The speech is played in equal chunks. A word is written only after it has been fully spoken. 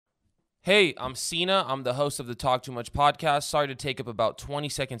Hey, I'm Cena. I'm the host of the Talk Too Much podcast. Sorry to take up about 20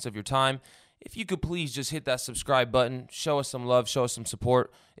 seconds of your time. If you could please just hit that subscribe button, show us some love, show us some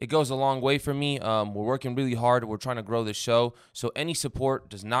support. It goes a long way for me. We're working really hard. We're trying to grow this show. So any support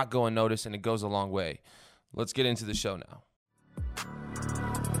does not go unnoticed, and it goes a long way. Let's get into the show now.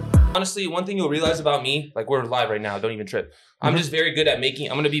 Honestly, one thing you'll realize about me, like we're live right now, don't even trip. I'm just very good at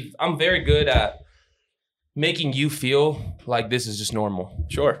I'm very good at making you feel like this is just normal.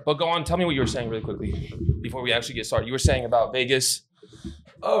 Sure. But go on, tell me what you were saying really quickly before we actually get started. You were saying about Vegas.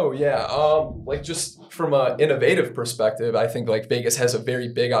 Oh yeah. Like just from an innovative perspective, I think like Vegas has a very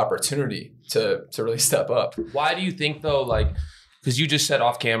big opportunity to really step up. Why do you think though, like, because you just said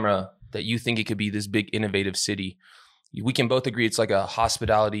off camera that you think it could be this big innovative city. We can both agree it's like a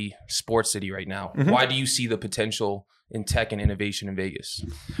hospitality sports city right now. Mm-hmm. Why do you see the potential in tech and innovation in Vegas?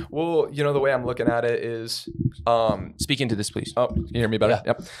 Well, you know, the way I'm looking at it is... Speak into this, please. Oh, can you hear me better?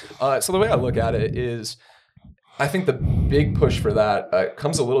 Yeah. Yep. So the way I look at it is, I think the big push for that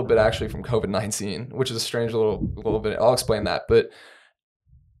comes a little bit actually from COVID-19, which is a strange little bit. I'll explain that. But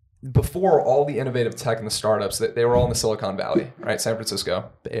before all the innovative tech and the startups, they were all in the Silicon Valley, right? San Francisco,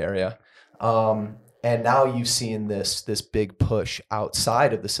 Bay Area. And now you've seen this big push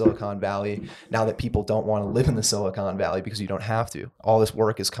outside of the Silicon Valley. Now that people don't want to live in the Silicon Valley because you don't have to. All this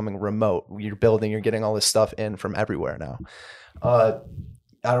work is coming remote. You're getting all this stuff in from everywhere now. I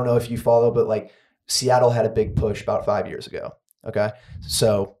don't know if you follow, but like Seattle had a big push about 5 years ago. Okay.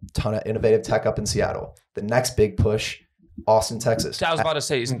 So ton of innovative tech up in Seattle. The next big push, Austin, Texas. I was about to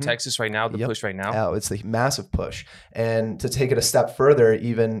say, isn't Texas right now the push right now? Oh, it's the massive push. And to take it a step further,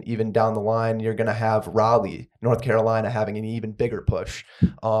 even down the line, you're going to have Raleigh, North Carolina, having an even bigger push.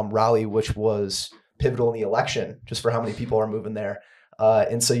 Raleigh, which was pivotal in the election, just for how many people are moving there.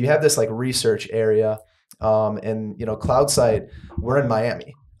 And so you have this like research area. And you know, CloudSight, we're in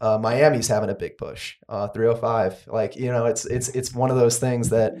Miami. Miami's having a big push. 305, like, you know, it's one of those things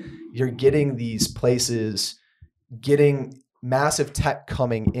that you're getting these places getting massive tech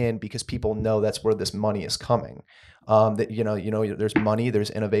coming in because people know that's where this money is coming. That you know, there's money, there's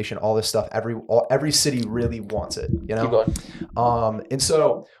innovation, all this stuff. Every city really wants it. You know. Keep going. And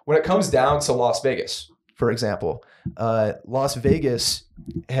so when it comes down to Las Vegas, for example, Las Vegas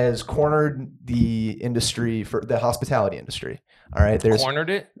has cornered the industry for the hospitality industry. All right, cornered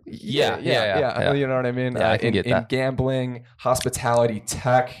it. Yeah. You know what I mean? Yeah, I can get that. In gambling, hospitality,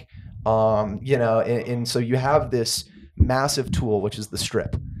 tech. You know, and so you have this massive tool, which is the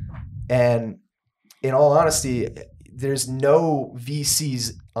Strip. And in all honesty, there's no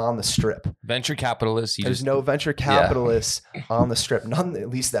VCs on the Strip. Venture capitalists. There's no venture capitalists on the Strip. None, at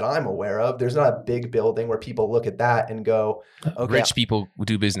least that I'm aware of. There's not a big building where people look at that and go, okay. Rich people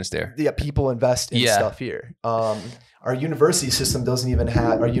do business there. Yeah, people invest in stuff here. Our university system doesn't even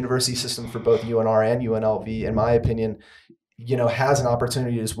have, our university system for both UNR and UNLV, in my opinion, you know, has an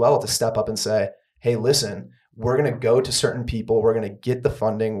opportunity as well to step up and say, hey, listen, we're going to go to certain people. We're going to get the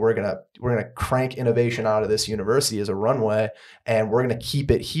funding. We're going to crank innovation out of this university as a runway, and we're going to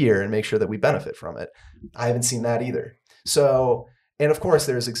keep it here and make sure that we benefit from it. I haven't seen that either. So, and of course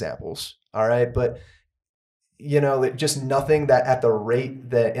there's examples. All right. But you know, just nothing that at the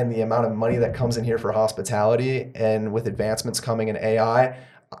rate that and the amount of money that comes in here for hospitality and with advancements coming in AI,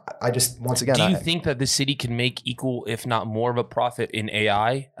 I just, once again, do you think that the city can make equal, if not more of a profit in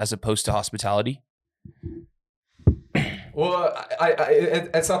AI as opposed to hospitality? Well,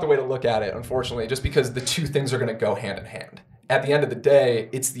 it's not the way to look at it, unfortunately, just because the two things are going to go hand in hand. At the end of the day,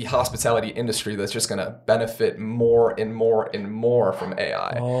 it's the hospitality industry that's just going to benefit more and more and more from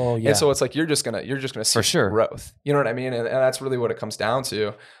AI. Oh, yeah. And so it's like you're just gonna see for sure growth. You know what I mean? And that's really what it comes down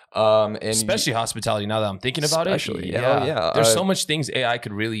to. And especially hospitality. Now that I'm thinking about it, there's so much things AI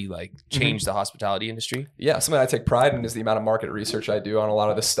could really like change the hospitality industry. Yeah, something I take pride in is the amount of market research I do on a lot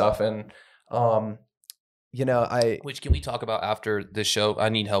of this stuff, and you know, which can we talk about after the show? I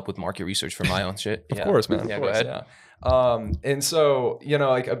need help with market research for my own shit. Of course, man. Yeah, of course, go ahead. Yeah. And so, you know,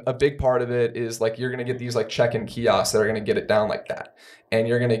 like a big part of it is like, you're going to get these like check-in kiosks that are going to get it down like that. And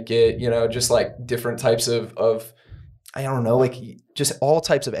you're going to get, you know, just like different types of, I don't know, like just all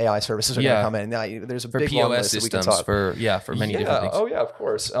types of AI services are going to come in. Now, there's a for big POS systems for many different things. Oh yeah, of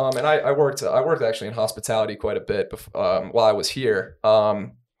course. And I worked actually in hospitality quite a bit while I was here.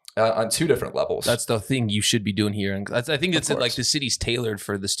 On two different levels. That's the thing you should be doing here. And I think it's like the city's tailored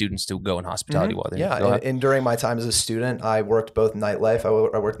for the students to go in hospitality while they're here. And during my time as a student, I worked both nightlife.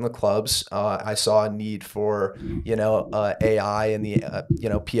 I worked in the clubs. I saw a need for, you know, AI and the, you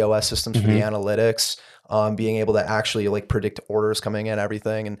know, POS systems for the analytics. being able to actually like predict orders coming in,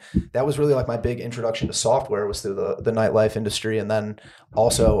 everything. And that was really like my big introduction to software, was through the nightlife industry. And then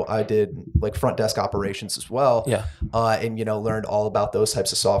also I did like front desk operations as well. Yeah. And, learned all about those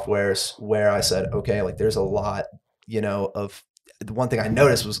types of softwares, where I said, okay, like there's a lot, of the one thing I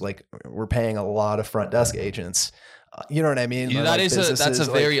noticed was like, we're paying a lot of front desk agents. You know what I mean? Yeah, Like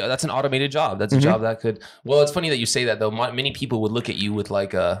that's an automated job. That's a job that could, well, it's funny that you say that though. Many people would look at you with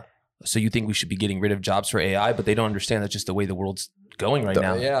like so you think we should be getting rid of jobs for AI, but they don't understand that's just the way the world's going right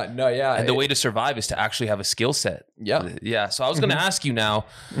now. Yeah. And the way to survive is to actually have a skill set. Yeah. Yeah. So I was going to ask you now,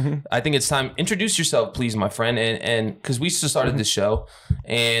 I think it's time, introduce yourself, please, my friend. And cause we just started this show,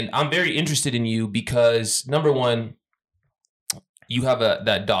 and I'm very interested in you because, number one, you have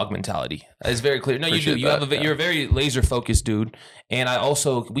that dog mentality. It's very clear. No, you do. You're a very laser focused dude. And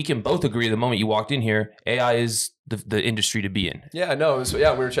we can both agree the moment you walked in here, AI is the industry to be in. Yeah, no. So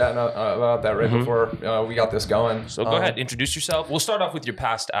we were chatting about that right before we got this going. So go ahead, introduce yourself. We'll start off with your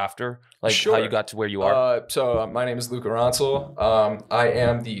past after, like Sure. how you got to where you are. So my name is Luca Ronsel. I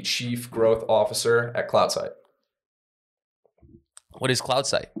am the Chief Growth Officer at CloudSight. What is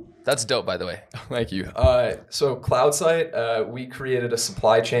CloudSight? That's dope, by the way. Thank you. So CloudSight, we created a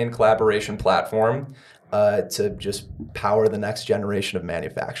supply chain collaboration platform to just power the next generation of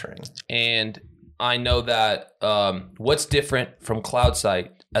manufacturing. And I know that what's different from CloudSight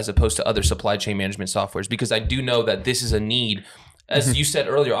as opposed to other supply chain management softwares, because I do know that this is a need. As you said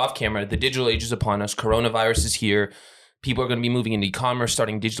earlier off camera, the digital age is upon us. Coronavirus is here. People are going to be moving into e-commerce,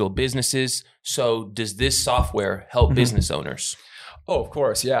 starting digital businesses. So does this software help business owners? Oh, of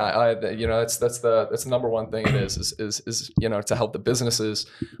course, yeah. That's the number one thing it is to help the businesses.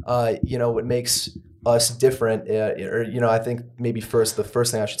 What makes us different, I think maybe the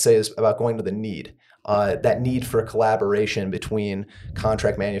first thing I should say is about going to the need. That need for collaboration between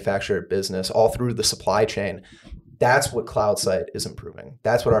contract manufacturer, business, all through the supply chain. That's what CloudSight is improving.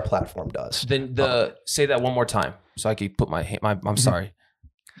 That's what our platform does. Then say that one more time, so I can put my I'm sorry.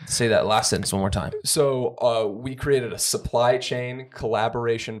 Say that last sentence one more time. So we created a supply chain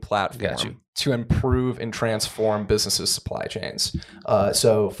collaboration platform to improve and transform businesses' supply chains.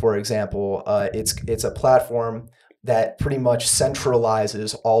 So, for example, it's a platform that pretty much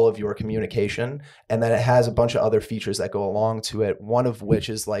centralizes all of your communication, and then it has a bunch of other features that go along to it. One of which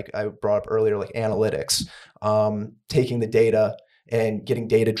is, like I brought up earlier, like analytics, taking the data and getting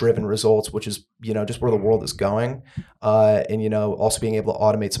data-driven results, which is, just where the world is going. And, also being able to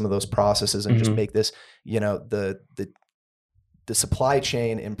automate some of those processes and just make this, the supply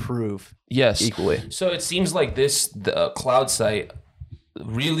chain improve equally. So it seems like the CloudSight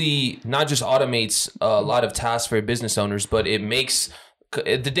really not just automates a lot of tasks for business owners, but it makes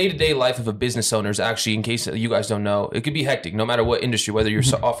the day-to-day life of a business owner is actually, in case you guys don't know, it could be hectic no matter what industry, whether you're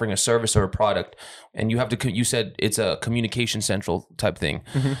offering a service or a product, and you said it's a communication central type thing.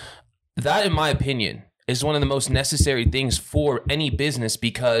 That, in my opinion, is one of the most necessary things for any business,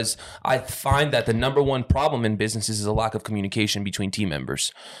 because I find that the number one problem in businesses is a lack of communication between team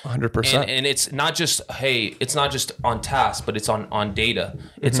members. 100%. And it's not just, it's not just on task, but it's on data.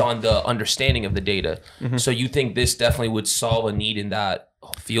 It's on the understanding of the data. So you think this definitely would solve a need in that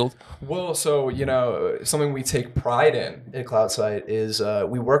field? Well, so, something we take pride in at CloudSight is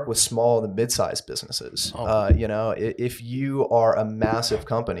we work with small and mid-sized businesses. If you are a massive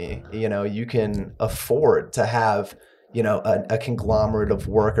company, you can afford to have, a conglomerate of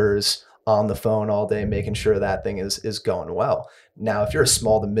workers on the phone all day, making sure that thing is going well. Now, if you're a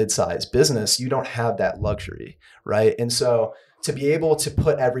small to mid-sized business, you don't have that luxury, right? And so to be able to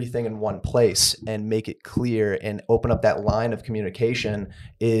put everything in one place and make it clear and open up that line of communication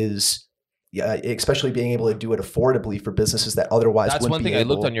is, especially being able to do it affordably for businesses that otherwise That's wouldn't be able. That's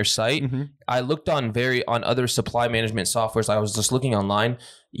one thing I looked on your site. I looked on other supply management softwares. I was just looking online.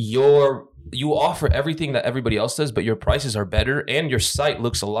 You offer everything that everybody else does, but your prices are better, and your site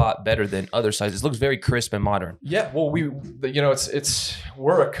looks a lot better than other sites. It looks very crisp and modern. Yeah, well,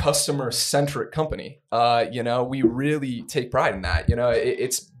 we're a customer-centric company. We really take pride in that.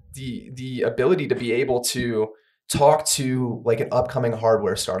 It's the ability to be able to talk to like an upcoming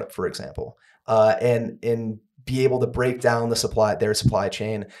hardware startup, for example, and be able to break down their supply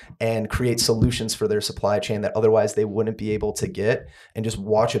chain and create solutions for their supply chain that otherwise they wouldn't be able to get, and just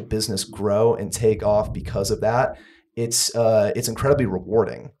watch a business grow and take off because of that. It's incredibly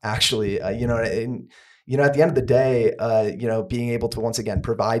rewarding, actually. At the end of the day, being able to once again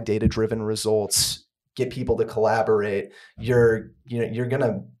provide data-driven results, get people to collaborate, you're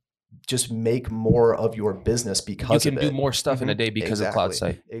gonna just make more of your business because you can do more stuff in a day because of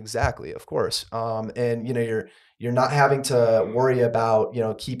CloudSight. Exactly, of course. And you're not having to worry about,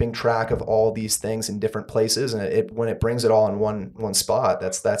 keeping track of all these things in different places. And when it brings it all in one spot,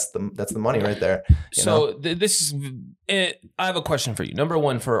 that's the money right there. So this is it. I have a question for you. Number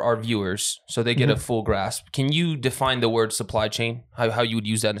one, for our viewers, so they get a full grasp. Can you define the word supply chain? How you would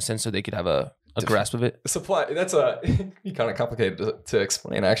use that in a sense so they could have a grasp of it? Supply, that's kind of complicated to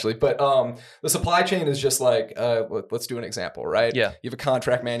explain actually, but the supply chain is just like, let's do an example, right? Yeah. You have a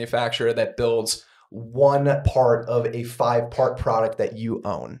contract manufacturer that builds one part of a 5-part product that you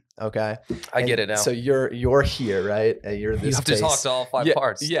own. Okay. I get it now. So you're here, right? You're this you have to talk to all 5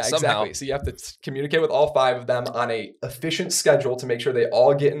 parts. Yeah, somehow. exactly. So you have to communicate with all 5 of them on a efficient schedule to make sure they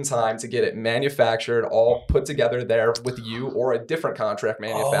all get in time to get it manufactured, all put together there with you or a different contract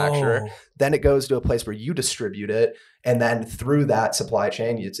manufacturer. Oh. Then it goes to a place where you distribute it. And then through that supply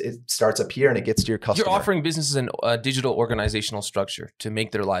chain, it starts up here and it gets to your customer. You're offering businesses a digital organizational structure to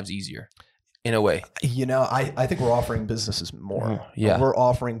make their lives easier. In a way, I think we're offering businesses more. Yeah, we're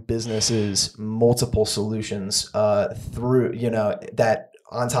offering businesses multiple solutions through, that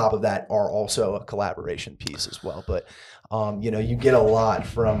on top of that are also a collaboration piece as well. But, you get a lot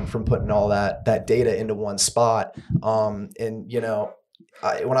from putting all that data into one spot. When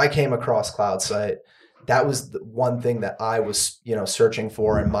I came across CloudSight, that was the one thing that I was, searching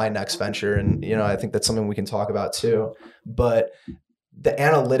for in my next venture. And, I think that's something we can talk about too. But the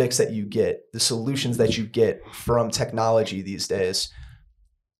analytics that you get, the solutions that you get from technology these days,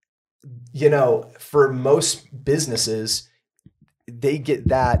 for most businesses, they get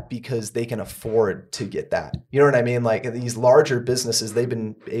that because they can afford to get that. You know what I mean? Like these larger businesses, they've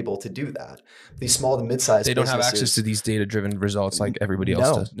been able to do that. These small to mid-sized they don't have access to these data-driven results like everybody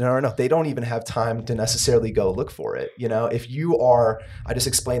else does. No. They don't even have time to necessarily go look for it. If you are, I just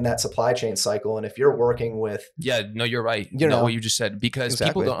explained that supply chain cycle, and if you're working with, yeah, no, you're right. You know what you just said, because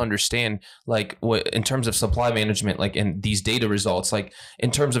people don't understand like what in terms of supply management, like in these data results, like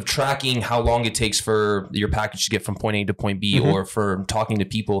in terms of tracking how long it takes for your package to get from point A to point B, or for talking to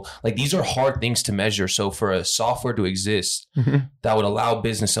people, like these are hard things to measure. So for a software to exist that would allow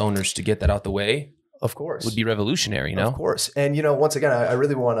business owners to get that out the way, of course, would be revolutionary. Of course. And once again, I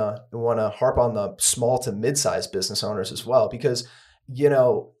really want to harp on the small to mid-sized business owners as well, because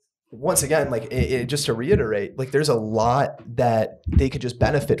once again, like just to reiterate, like there's a lot that they could just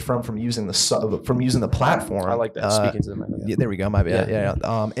benefit from using the platform. I like that. Speaking to them. Yeah, there we go. My bad. Yeah.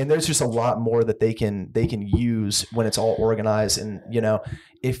 And there's just a lot more that they can use when it's all organized. And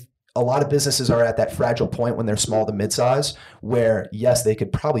if a lot of businesses are at that fragile point when they're small to mid-size, where yes, they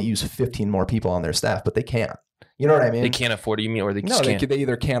could probably use 15 more people on their staff, but they can't. You know what I mean? They can't afford it, you mean, or they just can't? They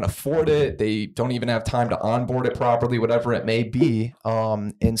either can't afford it, they don't even have time to onboard it properly, whatever it may be.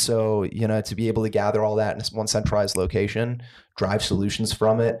 And so, to be able to gather all that in one centralized location, drive solutions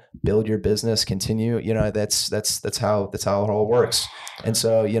from it, build your business, continue, that's how it all works. And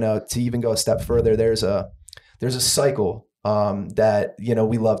so, to even go a step further, there's a cycle that,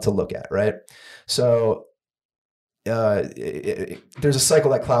 we love to look at, right? So there's a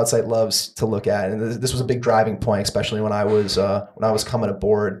cycle that CloudSight loves to look at, and this was a big driving point, especially when I was coming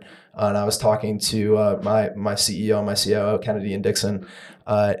aboard, and I was talking to my CEO, my COO, Kennedy and Dixon.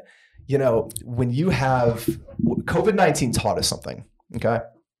 When you have COVID-19 taught us something, okay?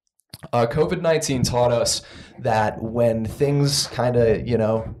 COVID-19 taught us that when things kind of,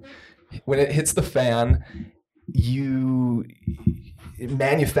 when it hits the fan,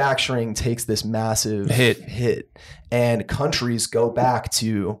 manufacturing takes this massive hit and countries go back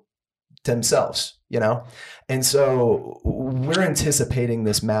to themselves, and so we're anticipating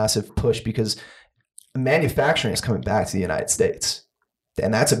this massive push because manufacturing is coming back to the United States,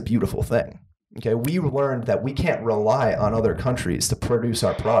 and that's a beautiful thing. Okay, we learned that we can't rely on other countries to produce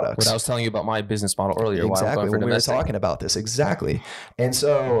our products. What I was telling you about my business model earlier. Exactly, when we were talking about this. Exactly. And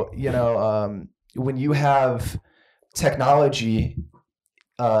so, when you have technology,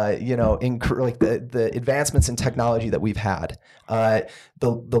 like the advancements in technology that we've had,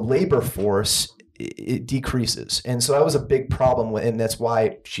 the labor force, it decreases. And so that was a big problem. And that's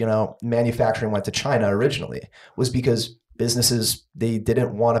why, manufacturing went to China originally, was because businesses, they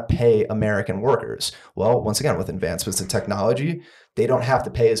didn't want to pay American workers. Well, once again, with advancements in technology, they don't have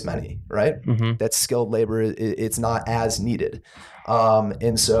to pay as many, right? That skilled labor, it's not as needed.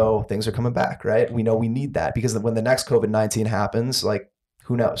 And so things are coming back, right? We know we need that because when the next COVID-19 happens, like,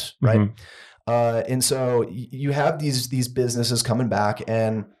 who knows, right? And so you have these businesses coming back,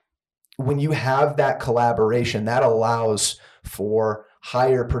 and when you have that collaboration, that allows for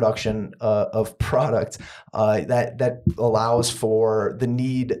higher production of product, that allows for the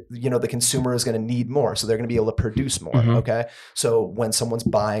need, the consumer is going to need more. So they're going to be able to produce more. Okay. So when someone's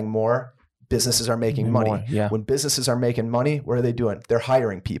buying more, businesses are making money. More, yeah. When businesses are making money, what are they doing? They're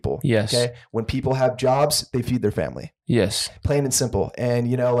hiring people. Yes. Okay. When people have jobs, they feed their family. Yes. Plain and simple.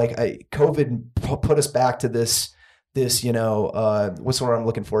 And like COVID put us back to this, what's the word I'm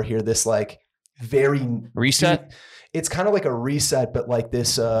looking for here? This like very reset. It's kind of like a reset, but like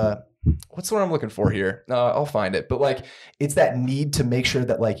this, what's the word I'm looking for here? I'll find it. But like, it's that need to make sure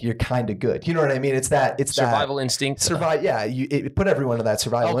that like you're kind of good. You know what I mean? It's survival instinct. Yeah. It put everyone to that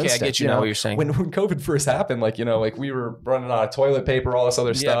survival instinct. I get you now what you're saying. When COVID first happened, like, like we were running out of toilet paper, all this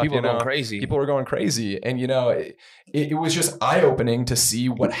other stuff. People were going crazy. People were going crazy. And, it was just eye-opening to see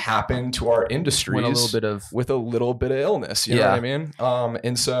what happened to our industries with a little bit of illness. You know what I mean?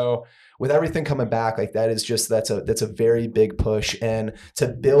 And so with everything coming back, like that's a very big push, and to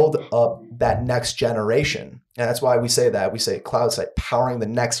build up that next generation. And that's why we say CloudSight powering the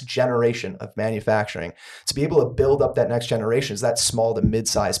next generation of manufacturing. To be able to build up that next generation is that small to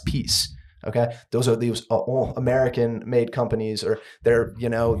mid-sized piece. Okay, those are these American-made companies, or they're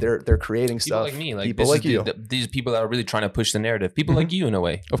creating people stuff. Like me, people like you. These people that are really trying to push the narrative. People like you, in a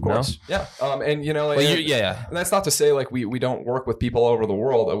way, of course. Yeah. And yeah. And that's not to say like we don't work with people all over the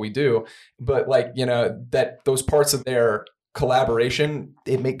world. We do, but like that those parts of their collaboration,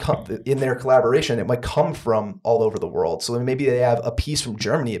 it might come from all over the world. So maybe they have a piece from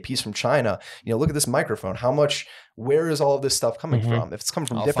Germany, a piece from China. Look at this microphone. Where is all of this stuff coming from? If it's coming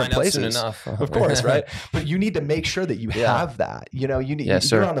from different places, soon enough. Of course, right? But you need to make sure that you have that. You're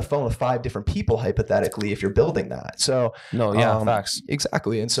on the phone with 5 different people, hypothetically, if you're building that. So facts.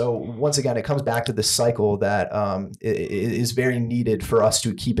 Exactly. And so once again, it comes back to this cycle that is very needed for us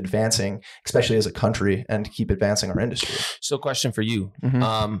to keep advancing, especially as a country, and to keep advancing our industry. So question for you.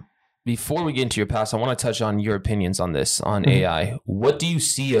 Before we get into your past, I want to touch on your opinions on this, on AI. What do you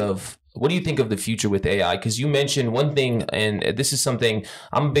think of the future with AI? Because you mentioned one thing, and this is something,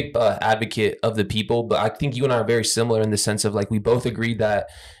 I'm a big advocate of the people, but I think you and I are very similar in the sense of like, we both agree that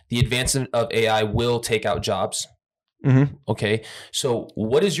the advancement of AI will take out jobs. Okay. So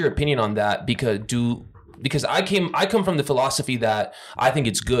what is your opinion on that? Because I come from the philosophy that I think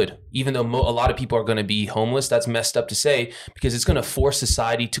it's good, even though a lot of people are going to be homeless. That's messed up to say, because it's going to force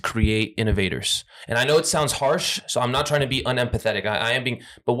society to create innovators. And I know it sounds harsh, so I'm not trying to be unempathetic. I am being,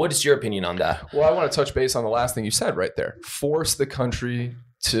 but what is your opinion on that? Well, I want to touch base on the last thing you said right there. Force the country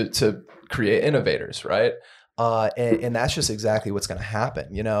to create innovators, right? And that's just exactly what's going to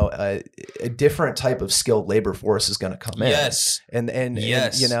happen. A different type of skilled labor force is going to come in. Yes. And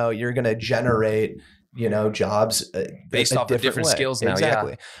you're going to generate jobs based off of different skills now.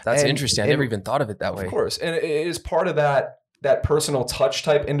 Exactly. Yeah. That's interesting. I never even thought of it that way. Of course. And is part of that personal touch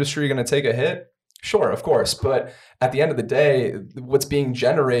type industry going to take a hit? Sure, of course. But at the end of the day, what's being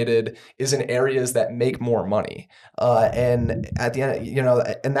generated is in areas that make more money. And at the end,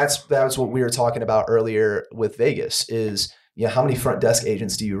 and that's what we were talking about earlier with Vegas is, how many front desk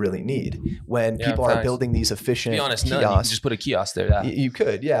agents do you really need when people are building these efficient kiosks? To be honest, kiosks? You can just put a kiosk there. You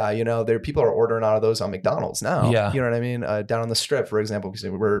could, people are ordering out of those on McDonald's now. Yeah. You know what I mean? Down on the Strip, for example, because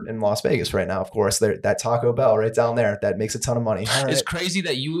we're in Las Vegas right now. Of course, that Taco Bell right down there that makes a ton of money. Right. It's crazy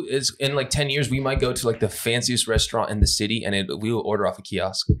that in like 10 years we might go to like the fanciest restaurant in the city and we will order off a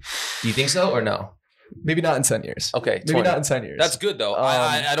kiosk. Do you think so or no? Maybe not in 10 years. Okay. Maybe 20. Not in 10 years. That's good though.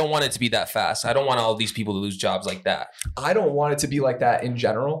 I don't want it to be that fast. I don't want all these people to lose jobs like that. I don't want it to be like that in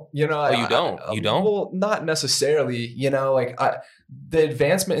general. You don't? You don't? Well, not necessarily. The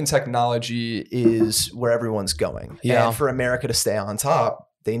advancement in technology is where everyone's going. Yeah. And for America to stay on top,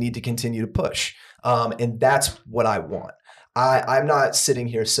 they need to continue to push. And that's what I want. I'm not sitting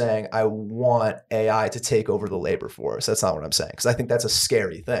here saying I want AI to take over the labor force. That's not what I'm saying, because I think that's a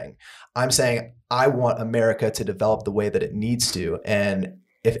scary thing. I'm saying I want America to develop the way that it needs to. And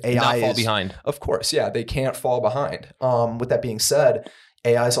if AI not fall behind. Of course, yeah, they can't fall behind. With that being said,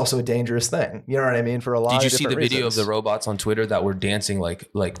 AI is also a dangerous thing. You know what I mean? For a lot of different reasons. Did you see the video of the robots on Twitter that were dancing like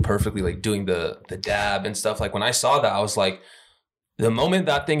perfectly, like doing the dab and stuff? Like when I saw that, I was like, the moment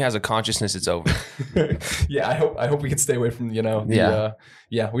that thing has a consciousness, it's over. Yeah, I hope we can stay away from we've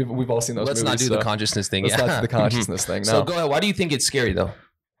all seen those. Let's movies, not do the consciousness thing. Let's not do the consciousness thing. No. So go ahead. Why do you think it's scary though?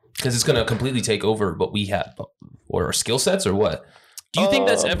 Because it's going to completely take over what we have, or our skill sets, or what? Do you think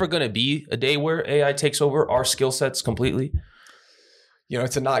that's ever going to be a day where AI takes over our skill sets completely?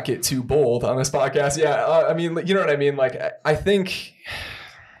 To not get too bold on this podcast. Yeah, I mean, you know what I mean. Like, I think.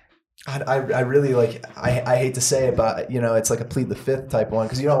 I really I hate to say it, but it's like a plead the fifth type one,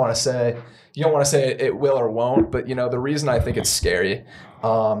 because you don't want to say it will or won't. But the reason I think it's scary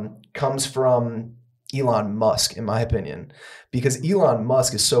comes from Elon Musk, in my opinion, because Elon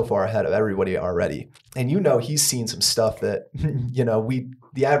Musk is so far ahead of everybody already. And he's seen some stuff that,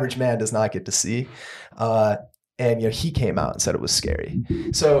 the average man does not get to see. And he came out and said it was scary.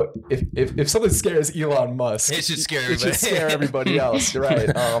 So if something scares Elon Musk, it should scare everybody. It should scare everybody else,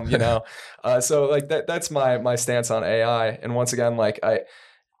 right? So like that's my stance on AI. And once again, like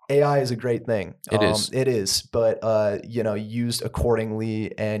AI is a great thing. It is, but used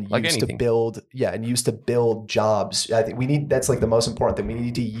accordingly and like used anything. to build jobs. I think that's like the most important thing. We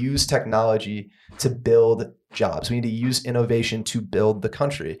need to use technology to build jobs. We need to use innovation to build the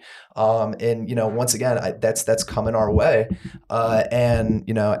country. Once again, that's coming our way. And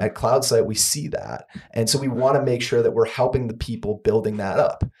at CloudSight, we see that. And so we want to make sure that we're helping the people building that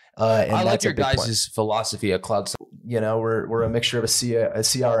up. And I like your guys' philosophy at CloudSight. We're a mixture of a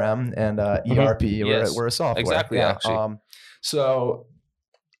CRM and ERP. Yes. We're a software. Exactly. Yeah. Actually.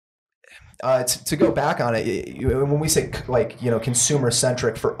 To go back on it, when we say consumer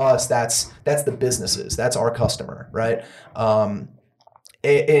centric, for us, that's the businesses, that's our customer, right?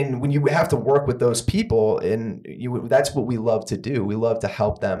 And when you have to work with those people, and that's what we love to do. We love to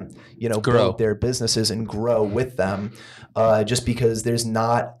help them, build their businesses and grow with them, just because there's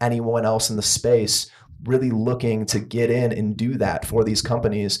not anyone else in the space really looking to get in and do that for these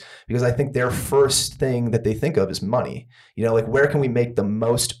companies, because I think their first thing that they think of is money. Where can we make the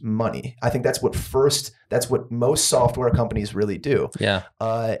most money? I think that's what most software companies really do. Yeah.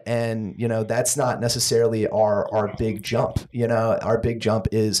 And that's not necessarily our big jump. Our big jump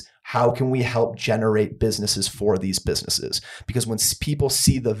is how can we help generate businesses for these businesses? Because when people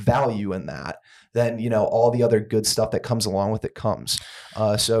see the value in that, then all the other good stuff that comes along with it comes.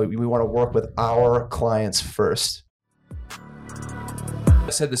 So we want to work with our clients first. I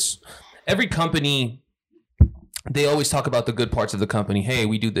said this, every company, they always talk about the good parts of the company. Hey,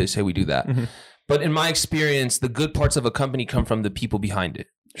 we do this. Hey, we do that. Mm-hmm. But in my experience, the good parts of a company come from the people behind it.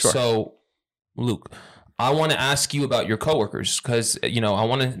 Sure. So, Luke, I want to ask you about your coworkers, because I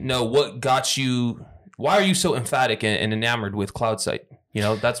want to know what got you. Why are you so emphatic and enamored with CloudSight?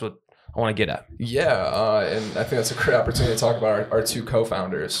 That's what I want to get at. Yeah, and I think that's a great opportunity to talk about our two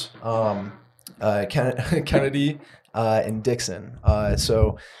co-founders, Kennedy and Dixon.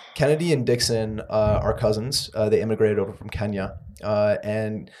 So Kennedy and Dixon are cousins. They immigrated over from Kenya.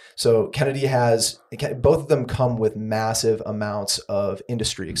 And so both of them come with massive amounts of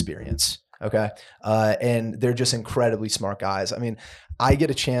industry experience. Okay. And they're just incredibly smart guys. I mean, I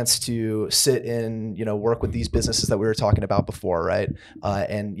get a chance to sit in, work with these businesses that we were talking about before, right?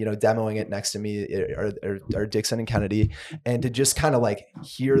 And, demoing it next to me are Dixon and Kennedy, and to just kind of like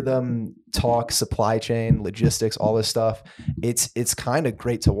hear them talk supply chain, logistics, all this stuff. It's kind of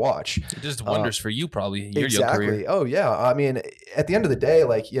great to watch. It just wonders for you, probably. Your Exactly. Career. Oh yeah. I mean, at the end of the day,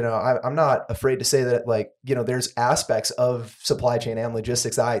 I'm not afraid to say that, there's aspects of supply chain and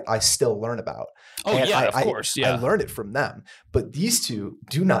logistics I still learn about. Oh, and yeah, of course. Yeah. I learned it from them. But these two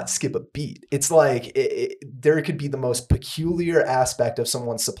do not skip a beat. It's like there could be the most peculiar aspect of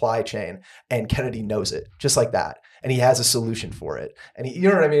someone's supply chain, and Kennedy knows it just like that. And he has a solution for it. And you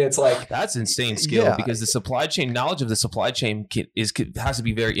know what I mean? It's like, that's insane skill, because the supply chain knowledge of the supply chain has to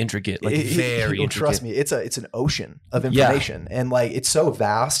be very intricate, very intricate. Trust me, it's an ocean of information, and it's so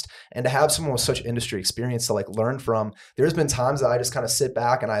vast. And to have someone with such industry experience to learn from, there's been times that I just kind of sit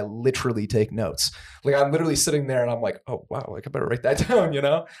back and I literally take notes. I'm literally sitting there and I'm like, oh wow, I better write that down.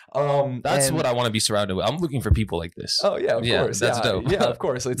 That's what I want to be surrounded with. I'm looking for people like this. Oh yeah, of course. That's dope. Yeah, of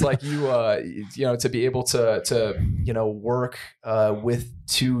course. It's like to be able to work with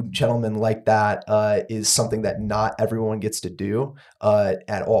two gentlemen like that is something that not everyone gets to do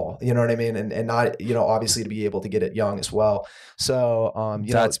at all. You know what I mean? And not, obviously to be able to get it young as well. So,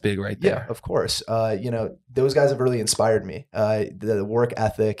 that's big right there. Yeah, of course. Those guys have really inspired me. The work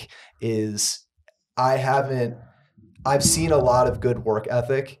ethic is, I've seen a lot of good work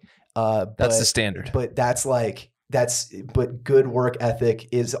ethic. That's the standard. But but good work ethic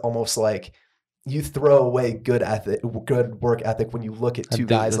is almost like, you throw away good work ethic when you look at two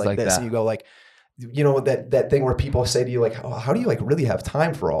guys like this, and you go that thing where people say to you oh, how do you really have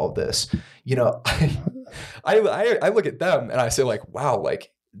time for all of this? I look at them and I say wow,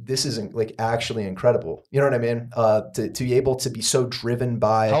 this isn't actually incredible. You know what I mean? To be able to be so driven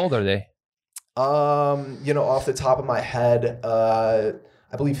by. How old are they? Off the top of my head, I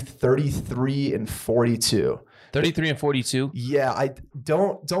believe 33 and 42. 33 and 42. Yeah, I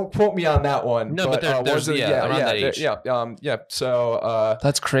don't quote me on that one. No, but there's around that age. Yeah. So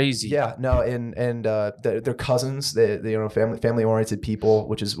That's crazy. yeah, no, and they're cousins. They family oriented people,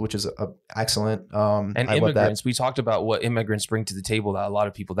 which is excellent. And I love that. immigrants. We talked about what immigrants bring to the table. That a lot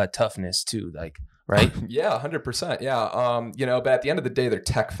of people, that toughness too, like, right? Yeah, 100%. Yeah. But at the end of the day, they're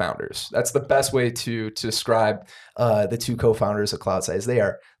tech founders. That's the best way to describe the two co-founders of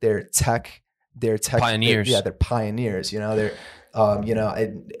CloudSight. They're tech Pioneers. They're pioneers. That's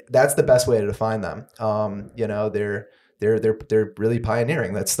the best way to define them. They're really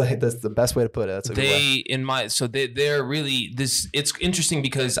pioneering. That's the best way to put it. That's a good way. They're really this. It's interesting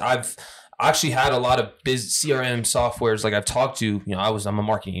because I've actually had a lot of CRM softwares. Like I've talked to, I'm a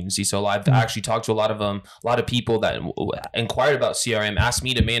marketing agency, so I've actually talked to a lot of people that inquired about CRM, asked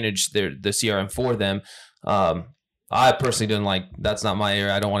me to manage the CRM for them. I personally didn't like, that's not my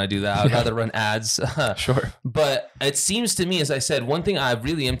area. I don't want to do that. I'd rather run ads. Sure. But it seems to me, as I said, one thing I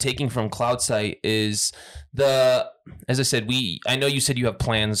really am taking from CloudSight is as I said, I know you said you have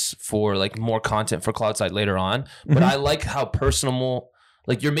plans for like more content for CloudSight later on, but I like how personable,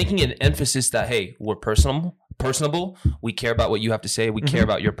 like you're making an emphasis that, hey, we're personable. We care about what you have to say. We care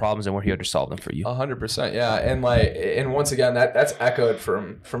about your problems, and we're here to solve them for you. 100%. Yeah. And once again, that's echoed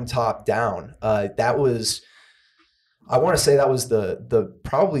from top down. I want to say that was the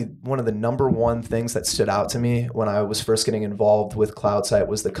probably one of the number one things that stood out to me when I was first getting involved with CloudSight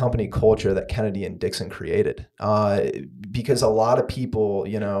was the company culture that Kennedy and Dixon created. Because a lot of people,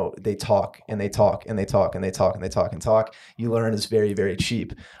 they talk and they talk and they talk and they talk and they talk and talk. You learn is very, very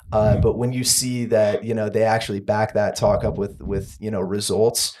cheap. But when you see that, they actually back that talk up with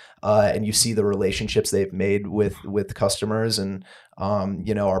results, and you see the relationships they've made with customers and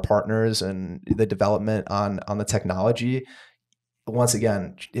our partners and the development on the technology. Once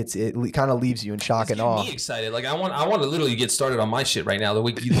again, it kind of leaves you in shock and awe. Me excited. Like I want to literally get started on my shit right now. The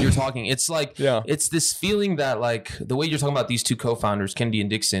way you're talking, it's like it's this feeling that like the way you're talking about these two co-founders, Kennedy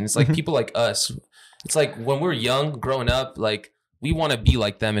and Dixon. It's like people like us. It's like when we're young, growing up, like we want to be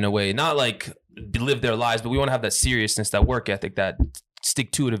like them in a way, not like live their lives, but we want to have that seriousness, that work ethic, that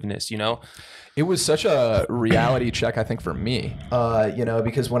stick-to-itiveness, It was such a reality check, I think, for me.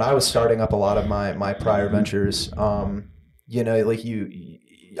 Because when I was starting up a lot of my prior ventures, like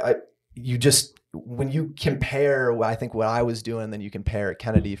you just when you compare, I think what I was doing, then you compare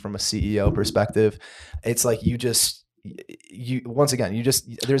Kennedy from a CEO perspective, it's like once again,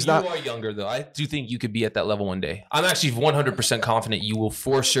 there's not. You are younger though. I do think you could be at that level one day. I'm actually 100% confident you will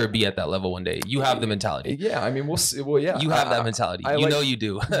for sure be at that level one day. You have the mentality. Yeah, I mean, we'll see. Well, yeah, you have that mentality. You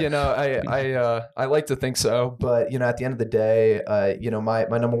do. I like to think so. But at the end of the day, my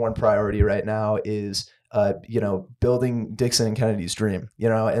number one priority right now is building Dixon and Kennedy's dream.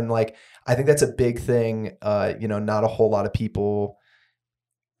 And like I think that's a big thing. Not a whole lot of people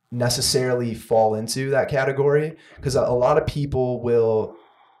necessarily fall into that category because a lot of people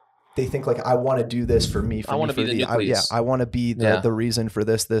they think like, I want to do this for me. I want to be the nucleus. I want to be the reason for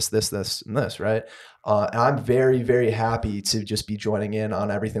this, and this, right? And I'm very, very happy to just be joining in on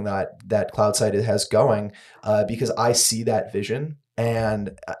everything that CloudSight has going because I see that vision.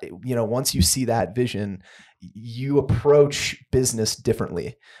 And, once you see that vision, you approach business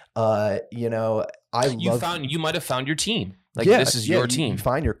differently. You might have found your team. Like this is your team. You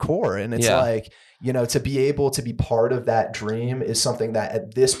find your core, and it's like, to be able to be part of that dream is something that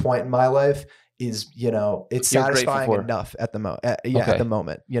at this point in my life is, it's satisfying enough at the moment,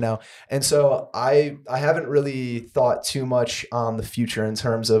 And so I haven't really thought too much on the future in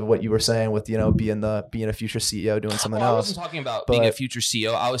terms of what you were saying with, being a future CEO, doing something else. I wasn't talking about being a future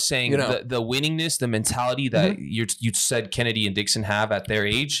CEO. I was saying the winningness, the mentality that you said Kennedy and Dixon have at their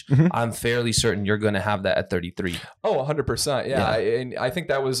age. I'm fairly certain you're going to have that at 33. Oh, 100%. Yeah. And I think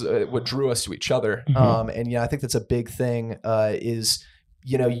that was what drew us to each other. And I think that's a big thing is,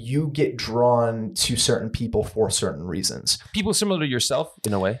 you get drawn to certain people for certain reasons. People similar to yourself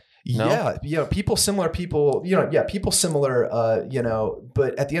in a way. No? Yeah. People similar, but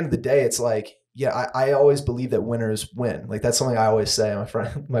at the end of the day, it's like, I always believe that winners win. Like that's something I always say.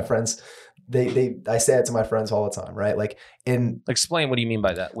 My friends, I say it to my friends all the time, right? Like explain, what do you mean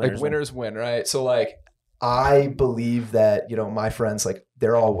by that? Winners win, right? So like, I believe that, my friends, like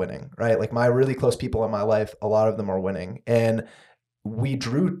they're all winning, right? Like my really close people in my life, a lot of them are winning. And we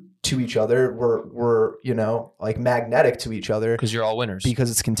drew to each other. We're like magnetic to each other because you're all winners,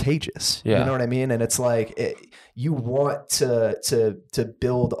 because it's contagious. You know what I mean? And it's like you want to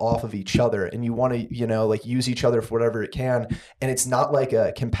build off of each other, and you want to like use each other for whatever it can. And it's not like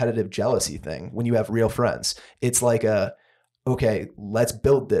a competitive jealousy thing when you have real friends. It's like okay, let's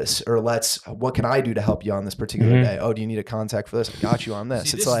build this, or what can I do to help you on this particular day? Oh, do you need a contact for this? I got you on this.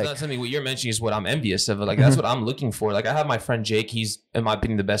 See, It's this like, is not something what you're mentioning is what I'm envious of. Like that's what I'm looking for. Like I have my friend Jake. He's, in my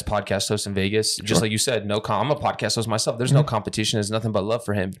opinion, the best podcast host in Vegas. Just like you said, I'm a podcast host myself. There's no competition. There's nothing but love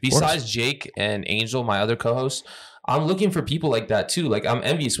for him. Besides Jake and Angel, my other co-hosts, I'm looking for people like that too. Like I'm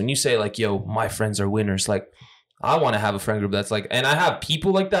envious when you say like, yo, my friends are winners. Like I want to have a friend group that's like, and I have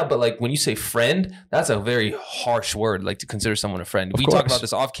people like that, but like when you say friend, that's a very harsh word, like to consider someone a friend. We talk about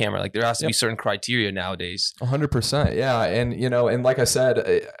this off camera, like there has to be certain criteria nowadays. 100%. Yeah. And, and like I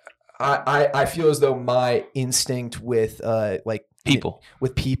said, I feel as though my instinct with People.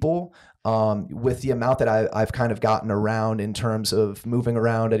 with the amount that I've kind of gotten around in terms of moving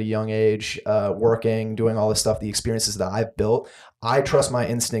around at a young age, working, doing all this stuff, the experiences that I've built, I trust my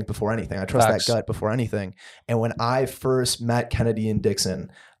instinct before anything. I trust that gut before anything. And when I first met Kennedy and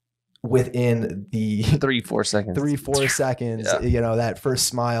Dixon, within the 3-4 seconds, that first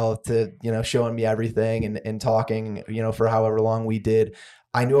smile to, showing me everything and talking, for however long we did,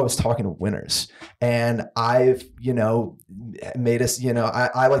 I knew I was talking to winners. And I've, made us,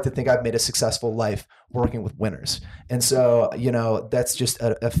 I like to think I've made a successful life working with winners. And so, that's just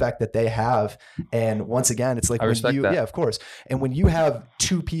an effect that they have. And once again, it's like, yeah, of course. And when you have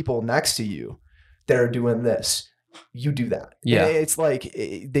two people next to you that are doing this, you do that. Yeah. And it's like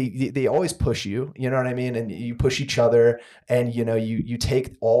they always push you, you know what I mean? And you push each other, and you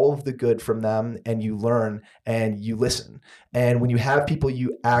take all of the good from them, and you learn and you listen. And when you have people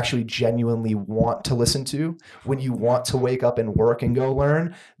you actually genuinely want to listen to, when you want to wake up and work and go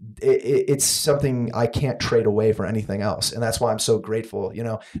learn, it's something I can't trade away for anything else. And that's why I'm so grateful.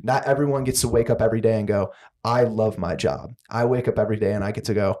 Not everyone gets to wake up every day and go, I love my job. I wake up every day and I get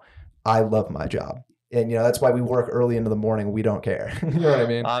to go, I love my job. And, that's why we work early into the morning. We don't care. You know what I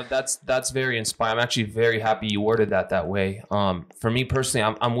mean? That's very inspiring. I'm actually very happy you worded that way. For me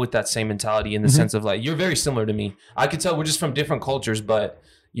personally, I'm with that same mentality in the sense of like, you're very similar to me. I could tell we're just from different cultures, but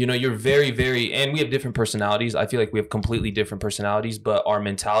you're very, very, and we have different personalities. I feel like we have completely different personalities, but our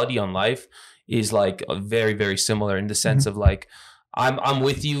mentality on life is like very, very similar in the sense of like, I'm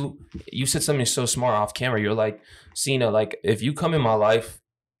with you. You said something so smart off camera. You're like, Cena, like if you come in my life,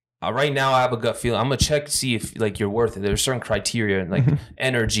 right now I have a gut feeling. I'm gonna check to see if like you're worth it. There's certain criteria and like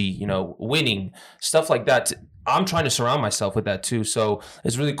energy, winning, stuff like that. I'm trying to surround myself with that too. So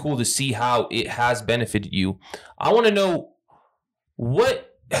it's really cool to see how it has benefited you. I want to know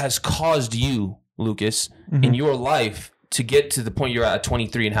what has caused you, Lucas, in your life to get to the point you're at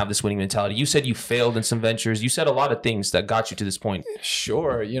 23 and have this winning mentality. You said you failed in some ventures. You said a lot of things that got you to this point.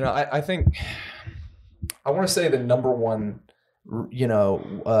 Sure. I think I want to say the number one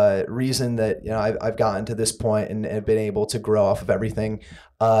reason that I've gotten to this point and been able to grow off of everything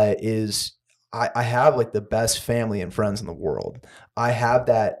is I have like the best family and friends in the world. I have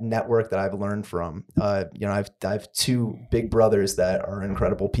that network that I've learned from. I have two big brothers that are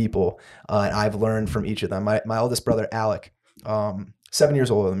incredible people, and I've learned from each of them. My oldest brother Alec, 7 years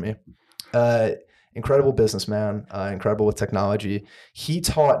older than me. Incredible businessman, incredible with technology. He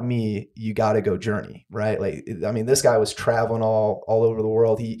taught me you got to go journey, right? Like, I mean, this guy was traveling all over the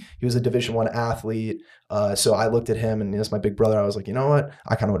world. He was a Division I athlete. So I looked at him, and as my big brother, I was like, you know what?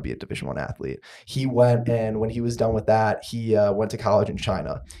 I kind of want to be a Division I athlete. He went, and when he was done with that, he went to college in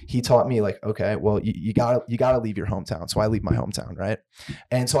China. He taught me like, okay, well, you gotta leave your hometown. So I leave my hometown, right?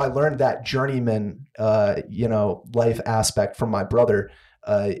 And so I learned that journeyman, life aspect from my brother.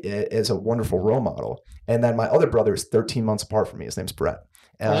 As a wonderful role model. And then my other brother is 13 months apart from me. His name's Brett.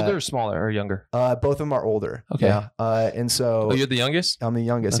 Older or smaller or younger? Both of them are older. Okay. Yeah. And so... Oh, you're the youngest? I'm the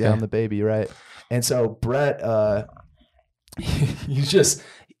youngest. Okay. Yeah, I'm the baby, right? And so Brett, he's just...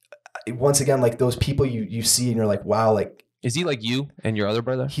 Once again, like those people you see and you're like, wow, like... Is he like you and your other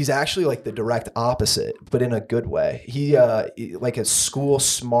brother? He's actually like the direct opposite, but in a good way. He like is school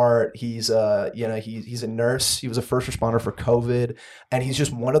smart. He's he's a nurse. He was a first responder for COVID, and he's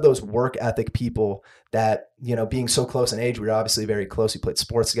just one of those work ethic people that, being so close in age, we were obviously very close. We played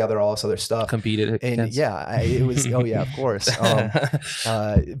sports together, all this other stuff. Competed and against. It was of course.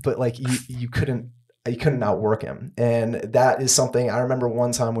 But like you couldn't outwork him. And that is something I remember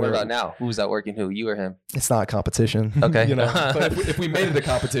one time What about now? Who's outworking who? You or him? It's not a competition. Okay. But if we made it a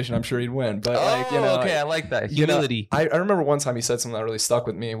competition, I'm sure he'd win. But okay, I like that. Humility. I remember one time he said something that really stuck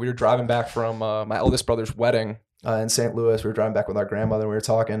with me. We were driving back from my eldest brother's wedding in St. Louis. We were driving back with our grandmother. We were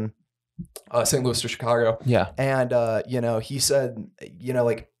talking St. Louis to Chicago. Yeah. And, he said,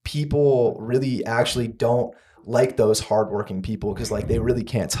 like people really actually don't like those hardworking people because like they really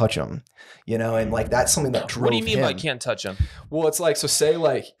can't touch them, and like that's something that drove him. What do you mean by can't touch them? Well, it's like, so say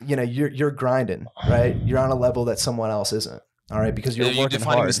like, you're grinding, right? You're on a level that someone else isn't. All right, because you're Are you working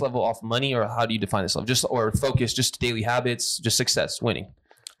defining hard. this level off money, or how do you define this level? Just or focus, just daily habits, just success, winning.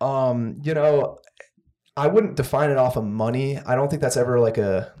 You know, I wouldn't define it off of money. I don't think that's ever like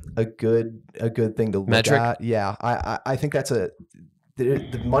a good thing to look Metric? at. Yeah, I think that's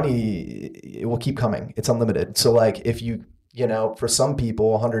the money, it will keep coming. It's unlimited. So like if you know, for some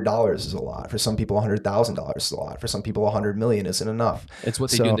people, $100 is a lot. For some people, $100,000 is a lot. For some people, 100 million isn't enough. It's what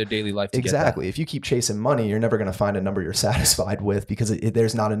they do in their daily life. To Exactly. If you keep chasing money, you're never going to find a number you're satisfied with because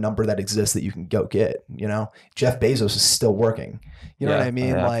there's not a number that exists that you can go get. You know, Jeff Bezos is still working. You know what I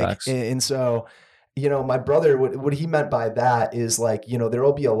mean? Like, facts. and so, you know, my brother, what he meant by that is like, you know, there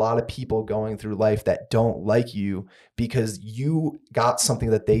will be a lot of people going through life that don't like you because you got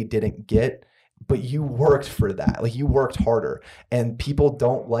something that they didn't get. But you worked for that. Like you worked harder, and people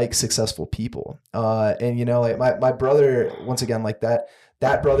don't like successful people. And you know, like my brother, once again, like that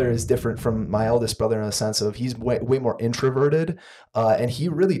brother is different from my eldest brother in the sense of he's way more introverted. And he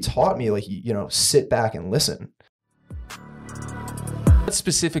really taught me, like, you know, sit back and listen. What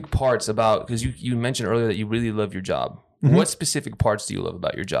specific parts about, because you mentioned earlier that you really love your job. Mm-hmm. What specific parts do you love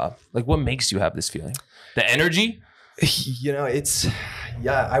about your job? Like what makes you have this feeling? The energy? You know, it's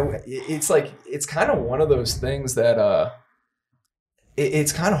like, it's kind of one of those things that,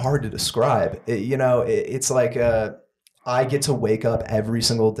 it's kind of hard to describe. You know, it's like, I get to wake up every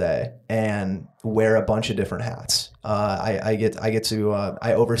single day and wear a bunch of different hats. I get to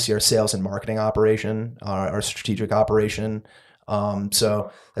I oversee our sales and marketing operation, our strategic operation.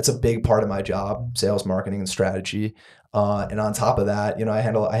 So that's a big part of my job, sales, marketing, and strategy. And on top of that, you know, I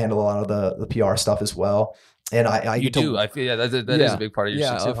handle a lot of the PR stuff as well. And I You do. I feel that is a big part of your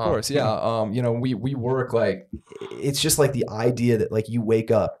success. Yeah, of course. Yeah. You know, we work like, it's just like the idea that like you wake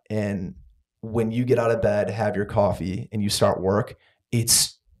up and when you get out of bed, have your coffee and you start work,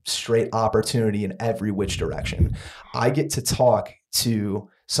 it's straight opportunity in every which direction. I get to talk to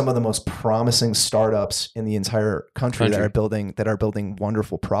some of the most promising startups in the entire country. that are building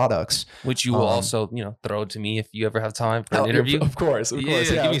wonderful products, which you will also, you know, throw to me if you ever have time for an interview. Of course. Give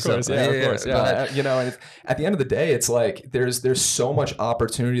me some. Yeah. You know, and at the end of the day, it's like there's so much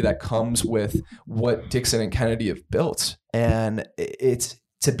opportunity that comes with what Dixon and Kennedy have built, and it's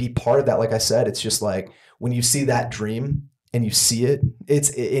to be part of that. Like I said, it's just like when you see that dream and you see it,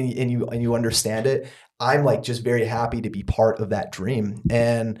 and you understand it. I'm like just very happy to be part of that dream.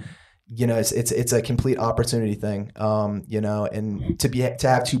 And, you know, it's a complete opportunity thing. You know, and to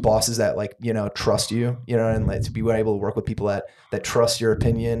have two bosses that like, you know, trust you, you know, and like to be able to work with people that trust your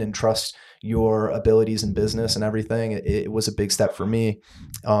opinion and trust your abilities in business and everything. It was a big step for me.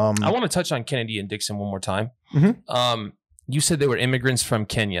 I want to touch on Kennedy and Dixon one more time. Mm-hmm. You said they were immigrants from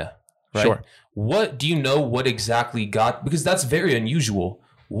Kenya, right? Sure. What do you know what exactly got, because that's very unusual.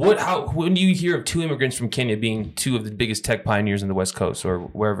 When do you hear of two immigrants from Kenya being two of the biggest tech pioneers in the West Coast or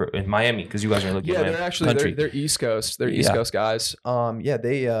wherever in Miami? Because you guys are looking at they're actually they're East Coast. They're East Coast guys.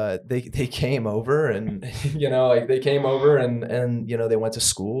 They came over and You know, like they came over and you know, they went to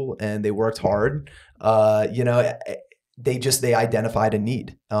school and they worked hard. You know, they identified a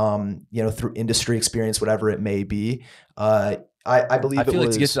need. You know, through industry experience, whatever it may be. I believe I feel like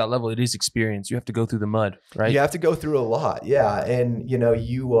to get to that level, it is experience. You have to go through the mud, right? You have to go through a lot. Yeah. And you know,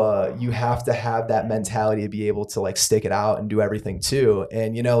 you have to have that mentality to be able to like stick it out and do everything too.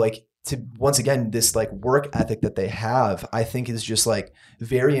 And you know, like once again, this like work ethic that they have, I think is just like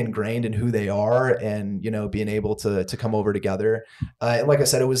very ingrained in who they are, and you know, being able to come over together. And like I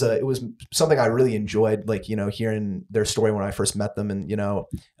said, it was something I really enjoyed, like, you know, hearing their story when I first met them, and you know,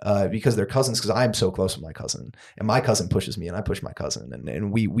 because they're cousins, because I'm so close with my cousin, and my cousin pushes me and I push my cousin,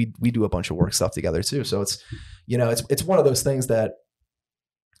 and we do a bunch of work stuff together too. So it's, you know, it's one of those things that,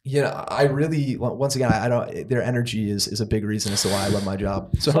 you know, I really, once again, I don't, their energy is a big reason as to why I love my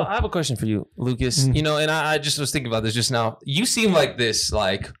job. So I have a question for you, Lucas. You know, and I just was thinking about this just now. You seem like this,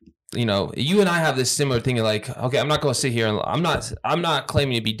 like, you know, you and I have this similar thing. Like, okay, I'm not going to sit here and I'm not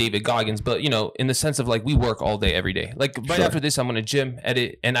claiming to be David Goggins, but you know, in the sense of like, we work all day, every day. Like right after this, I'm going to gym,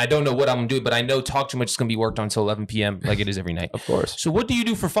 edit, and I don't know what I'm going to do, but I know Talk Too Much is going to be worked on until 11 p.m. like it is every night. Of course. So what do you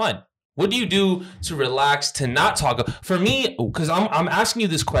do for fun? What do you do to relax, to not talk? For me, because I'm asking you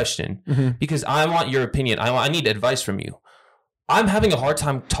this question because I want your opinion. I need advice from you. I'm having a hard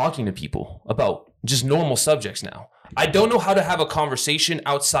time talking to people about just normal subjects now. I don't know how to have a conversation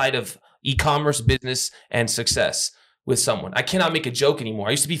outside of e-commerce, business, and success with someone. I cannot make a joke anymore.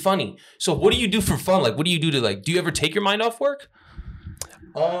 I used to be funny. So what do you do for fun? Like, what do you do to like, do you ever take your mind off work?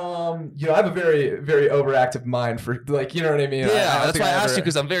 You know, I have a very, very overactive mind for like, you know what I mean? Yeah, that's why I asked you,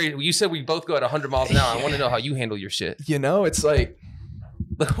 because you said we both go at 100 miles an hour. I want to know how you handle your shit. You know, it's like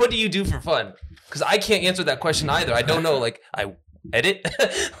Like, what do you do for fun? Because I can't answer that question either. I don't know. Like, I edit,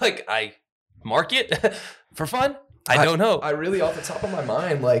 like I market for fun. I don't know. I really, off the top of my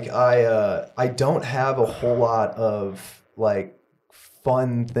mind, like I don't have a whole lot of like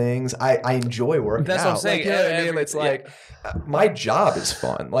fun things. I enjoy working That's out. what I'm saying. Like, you know what I mean? It's like my job is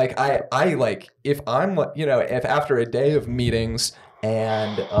fun. Like I like if I'm, you know, if after a day of meetings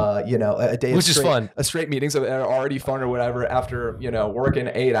and you know, a day Which of is fun. a straight meetings that are already fun or whatever, after, you know, working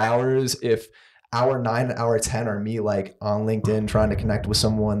 8 hours, if hour 9 and hour 10 are me like on LinkedIn trying to connect with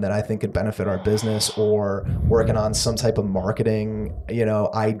someone that I think could benefit our business, or working on some type of marketing, you know,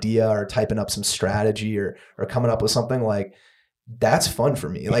 idea, or typing up some strategy, or coming up with something, like that's fun for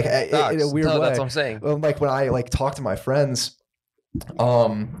me. Like in a weird way. That's what I'm saying. Like when I like talk to my friends,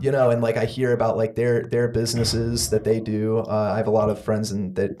 you know, and like I hear about like their businesses that they do. I have a lot of friends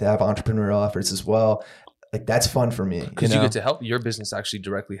that have entrepreneurial efforts as well. Like that's fun for me Because you get to help. Your business actually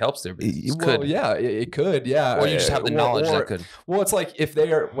directly helps their business. Well, yeah, it could, yeah. Or you just have the knowledge that could. Well, it's like if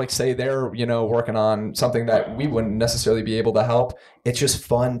they are like, say they're, you know, working on something that we wouldn't necessarily be able to help. It's just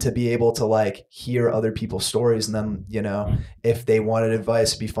fun to be able to like hear other people's stories, and then, you know, if they wanted advice,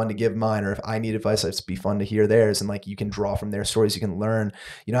 it'd be fun to give mine, or if I need advice, it'd be fun to hear theirs, and like you can draw from their stories, you can learn.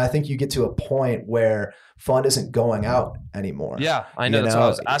 You know, I think you get to a point where fun isn't going out anymore. Yeah, I know. That's what I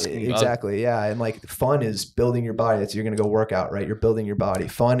was asking. Exactly. Yeah. And like fun is building your body. You're going to go work out, right? You're building your body.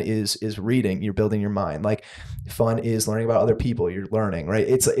 Fun is reading. You're building your mind. Like fun is learning about other people. You're learning, right?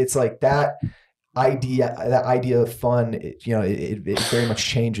 It's like that idea of fun, you know, it very much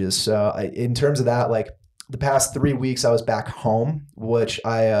changes. So in terms of that, like the past 3 weeks I was back home, which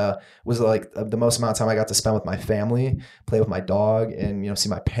I was like the most amount of time I got to spend with my family, play with my dog, and, you know, see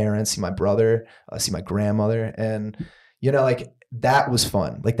my parents, see my brother, see my grandmother. And, you know, like that was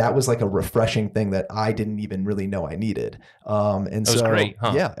fun. Like that was like a refreshing thing that I didn't even really know I needed. And that was great,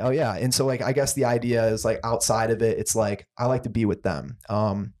 huh? Yeah. Oh yeah. And so like, I guess the idea is like outside of it, it's like, I like to be with them.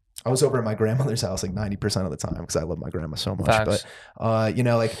 I was over at my grandmother's house like 90% of the time because I love my grandma so much. Facts. But you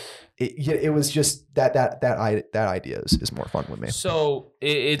know, like it was just that idea is more fun with me. So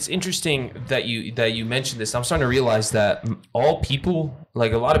it's interesting that you mentioned this. I'm starting to realize that all people,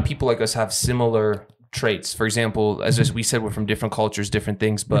 like a lot of people like us, have similar traits. For example, as we said, we're from different cultures, different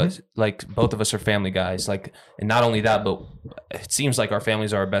things, but like both of us are family guys. Like, and not only that, but it seems like our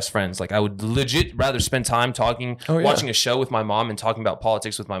families are our best friends. Like I would legit rather spend time watching a show with my mom and talking about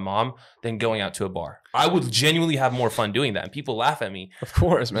politics with my mom than going out to a bar. I would genuinely have more fun doing that. And people laugh at me. Of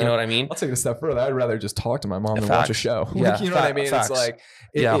course, man. You know what I mean? I'll take it a step further. I'd rather just talk to my mom than watch a show. Yeah, you know what I mean? Facts. It's like,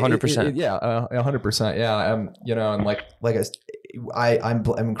 100%. Yeah, 100%. Yeah. You know, and like I'm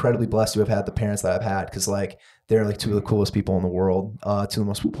incredibly blessed to have had the parents that I've had, because like they're like two of the coolest people in the world, two of the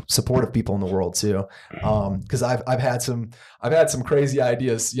most supportive people in the world too. Because I've had some crazy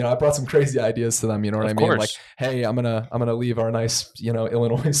ideas. You know, I brought some crazy ideas to them. You know what I mean? Like, hey, I'm gonna leave our nice, you know,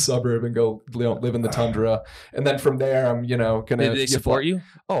 Illinois suburb and go live in the tundra, and then from there I'm, you know, gonna. Did they support you?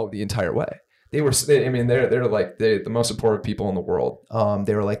 Oh, the entire way. They're like the most supportive people in the world.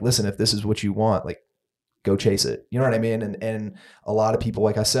 They were like, listen, if this is what you want, like, go chase it. You know what I mean? And a lot of people,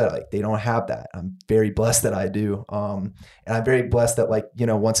 like I said, like they don't have that. I'm very blessed that I do. And I'm very blessed that, like, you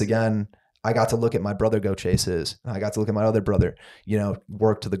know, once again, I got to look at my brother go chase his. I got to look at my other brother, you know,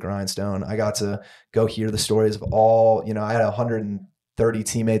 work to the grindstone. I got to go hear the stories of all, you know, I had 130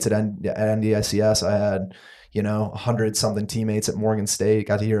 teammates at NDICS. I had, you know, 100 something teammates at Morgan State.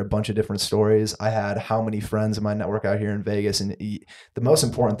 Got to hear a bunch of different stories. I had how many friends in my network out here in Vegas. And the most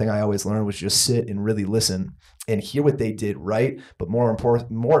important thing I always learned was just sit and really listen and hear what they did right. But more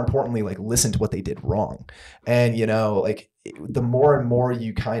importantly, like listen to what they did wrong. And, you know, like the more and more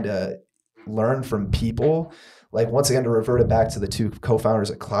you kind of learn from people, like once again, to revert it back to the two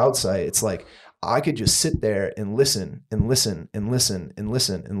co-founders at CloudSight, it's like, I could just sit there and listen and listen and listen and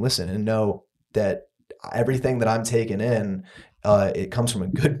listen and listen and know that everything that I'm taking in, it comes from a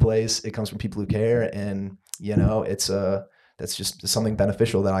good place. It comes from people who care. And, you know, that's just something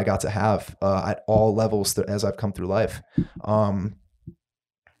beneficial that I got to have at all levels as I've come through life.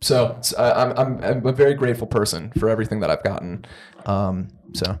 So I'm a very grateful person for everything that I've gotten.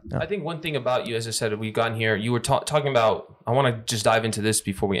 So yeah. I think one thing about you, as I said, we've gotten here, you were talking about, I want to just dive into this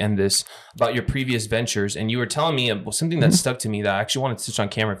before we end this, about your previous ventures. And you were telling me something that stuck to me that I actually wanted to touch on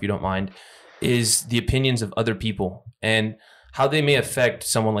camera, if you don't mind, is the opinions of other people and how they may affect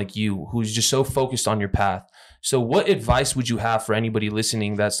someone like you who's just so focused on your path. So what advice would you have for anybody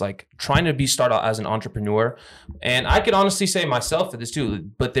listening that's like trying to start out as an entrepreneur? And I could honestly say myself for this too,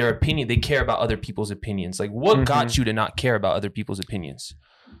 but their opinion, they care about other people's opinions. Like what got you to not care about other people's opinions?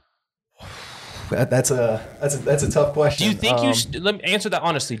 That's a tough question. Do you think let me answer that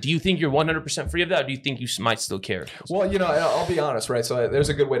honestly. Do you think you're 100% free of that? Or do you think you might still care? Well, I'll be honest, right? So there's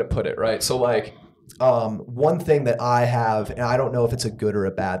a good way to put it, right? So like, one thing that I have, and I don't know if it's a good or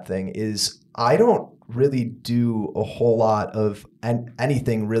a bad thing, is I don't really do a whole lot of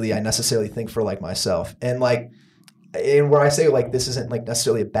anything really I necessarily think for like myself. And where I say like this isn't like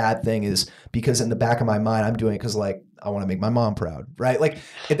necessarily a bad thing is because in the back of my mind I'm doing it because like I want to make my mom proud, right? Like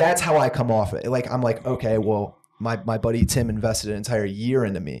that's how I come off it. Like I'm like, okay, well my buddy Tim invested an entire year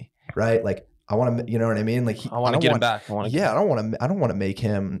into me, right? Like I want to, you know what I mean? Like I want to get him back. I don't want to make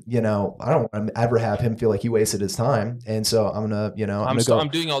him, I don't want to ever have him feel like he wasted his time. And so I'm gonna, I'm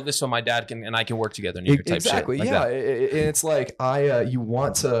doing all this so my dad can and I can work together. Type exactly. Shit, like it's like you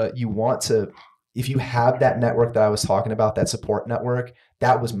want to. If you have that network that I was talking about, that support network,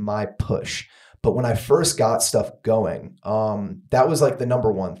 that was my push. But when I first got stuff going, that was like the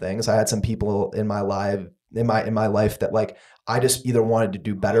number one thing. Is I had some people in my life that like I just either wanted to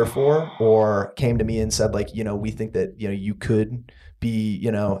do better for, or came to me and said like, we think that you could be,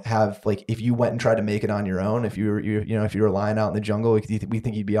 have like if you went and tried to make it on your own, if you were lying out in the jungle, we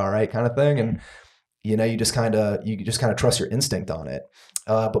think you'd be all right, kind of thing. And you just kind of trust your instinct on it.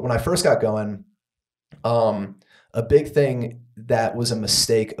 But when I first got going. A big thing that was a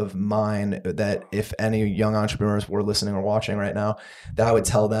mistake of mine that if any young entrepreneurs were listening or watching right now, that I would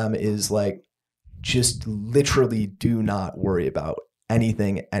tell them is like, just literally do not worry about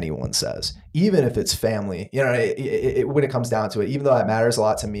anything anyone says, even if it's family. When it comes down to it, even though that matters a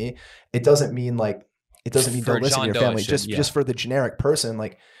lot to me, it doesn't mean don't listen to your family. Just for the generic person,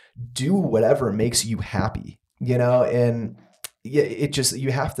 like do whatever makes you happy, and yeah, you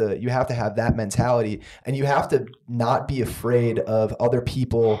have to have that mentality, and you have to not be afraid of other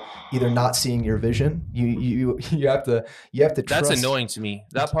people either not seeing your vision. You have to trust. That's annoying to me.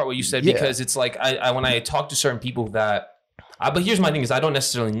 That part what you said, because it's like I when I talk to certain people but here's my thing is I don't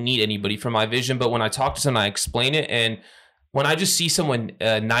necessarily need anybody for my vision, but when I talk to someone I explain it, and when I just see someone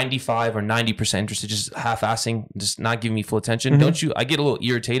 95 or 90% interested, just half-assing, just not giving me full attention, I get a little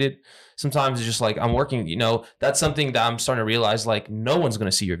irritated. Sometimes it's just like I'm working, that's something that I'm starting to realize, like no one's going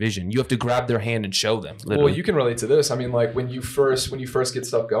to see your vision. You have to grab their hand and show them. Literally. Well, you can relate to this. I mean, like when you first get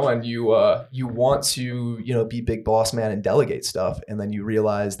stuff going, you want to, be big boss man and delegate stuff. And then you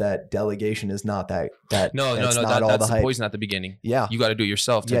realize that delegation is not that. That's the poison at the beginning. Yeah. You got to do it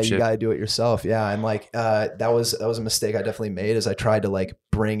yourself. Yeah. You got to do it yourself. Yeah. And like, that was a mistake I definitely made, is I tried to like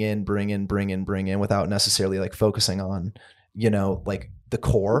bring in without necessarily like focusing on, like the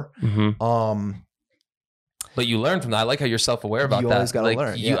core. But you learn from that. I like how you're self-aware about that. You always got to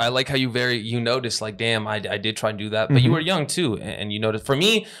learn. I like how you notice like, damn, I did try and do that, but you were young too. And you noticed. For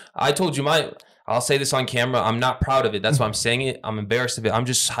me, I told you I'll say this on camera. I'm not proud of it. That's why I'm saying it. I'm embarrassed of it. I'm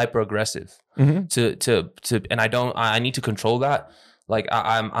just hyper aggressive and I need to control that. Like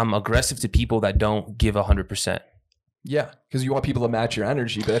I'm aggressive to people that don't give 100%. Yeah, because you want people to match your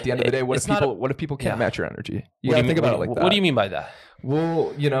energy, but at the end of the day, what if people can't match your energy? You gotta think about it like that. What do you mean by that?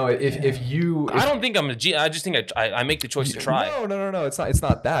 Well, if you, I don't think I'm a G. I just think I make the choice to try. No. It's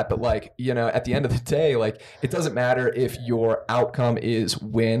not that. But like, at the end of the day, like it doesn't matter if your outcome is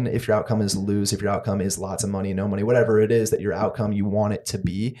win, if your outcome is lose, if your outcome is lots of money, no money, whatever it is that your outcome you want it to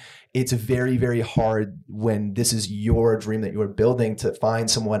be. It's very, very hard when this is your dream that you're building to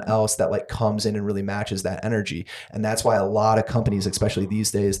find someone else that like comes in and really matches that energy. And that's why a lot of companies, especially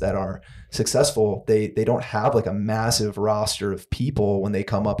these days that are successful, they don't have like a massive roster of people when they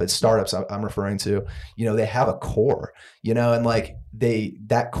come up as startups. I'm referring to, they have a core, and like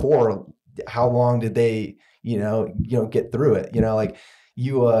that core, how long did they, get through it? Like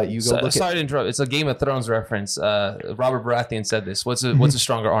you go look sorry to interrupt. It's a Game of Thrones reference. Robert Baratheon said this. What's a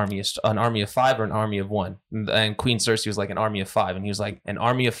stronger army? An army of 5 or an army of 1? And Queen Cersei was like an army of 5, and he was like an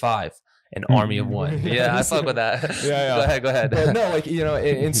army of 5. An army of 1. Yeah, I fuck with that. Yeah. Go ahead. But no, like,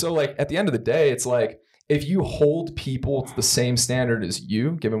 and so like at the end of the day, it's like if you hold people to the same standard as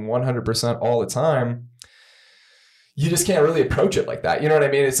you, giving 100% all the time, you just can't really approach it like that. You know what I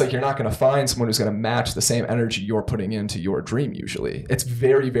mean? It's like you're not going to find someone who's going to match the same energy you're putting into your dream usually. It's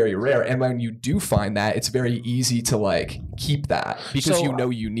very, very rare. And when you do find that, it's very easy to like keep that because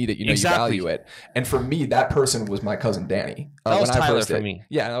you need it, exactly. You value it. And for me, that person was my cousin Danny. That was Tyler for me.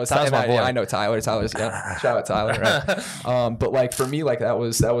 Yeah, that was my boy. I know Tyler. Tyler's shout out Tyler. Right? But like for me, like that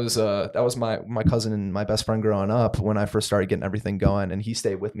was my cousin and my best friend growing up when I first started getting everything going, and he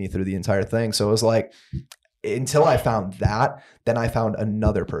stayed with me through the entire thing. So it was like, until I found that, then I found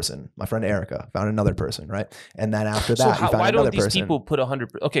another person. My friend Erica found another person, right? And then after that, So why don't these people put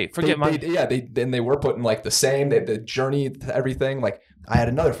 100? Okay, forget they were putting like the same, the journey to everything. Like I had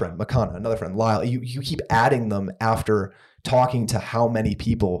another friend, Makana, another friend, Lyle. You keep adding them after talking to how many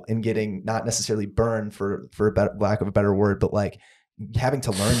people and getting not necessarily burned for lack of a better word, but like having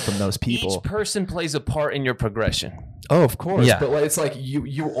to learn from those people. Each person plays a part in your progression. Oh, of course. Yeah. But like, it's like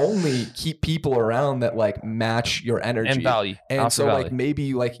you only keep people around that like match your energy and value. And so like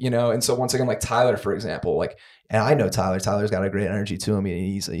maybe like, you know, and so once again, like Tyler, for example, like, and I know Tyler's got a great energy to him.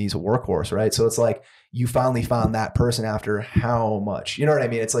 He's a workhorse, right? So it's like you finally found that person after how much, you know what I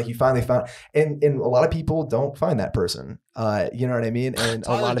mean? It's like you finally found, and a lot of people don't find that person. You know what I mean? And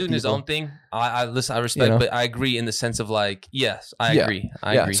Tyler's a lot of doing people, his own thing. I listen, I respect, you know? but I agree in the sense of like, yes, I agree.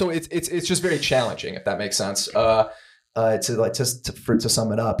 I agree. So it's just very challenging, if that makes sense. To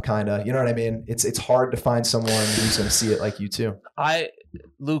sum it up, kind of, you know what I mean? It's hard to find someone who's going to see it like you too.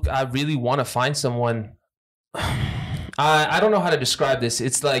 Luke, I really want to find someone. I don't know how to describe this.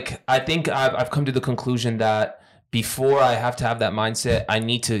 It's like, I think I've come to the conclusion that before I have to have that mindset, I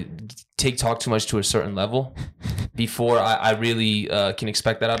need to take Talk Too Much to a certain level before I really can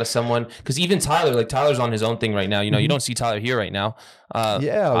expect that out of someone. Because even Tyler, like Tyler's on his own thing right now. You know, you don't see Tyler here right now. I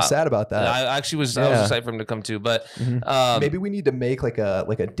was sad about that. I actually was excited for him to come too. But maybe we need to make like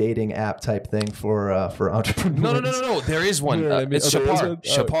a dating app type thing for entrepreneurs. No. There is one. You know what I mean? It's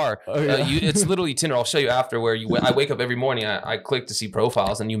Shapar. Yeah. It's literally Tinder. I'll show you after. Where I wake up every morning. I click to see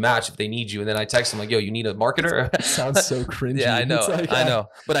profiles, and you match if they need you. And then I text them like, "Yo, you need a marketer." Sounds so cringy. Yeah, I know. It's like, I know,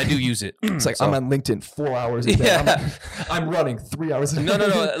 but I do use it. It's like I'm on LinkedIn 4 hours a day. Yeah. I'm running 3 hours a day. No.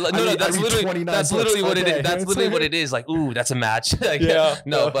 That's literally what it is. That's literally what it is. Like, ooh, that's a match. Like, Yeah.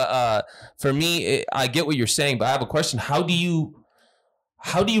 No, but for me, I get what you're saying. But I have a question. How do you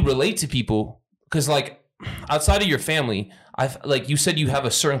relate to people? Because like outside of your family, like you said, you have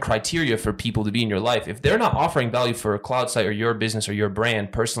a certain criteria for people to be in your life. If they're not offering value for a cloud site or your business or your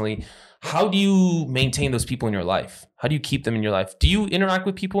brand personally, how do you maintain those people in your life? How do you keep them in your life? Do you interact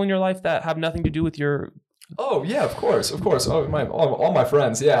with people in your life that have nothing to do with your? Oh yeah, of course. Oh, all my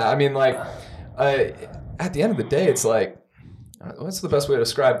friends. Yeah, I mean, like, at the end of the day, it's like, what's the best way to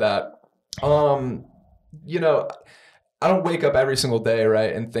describe that? You know, I don't wake up every single day,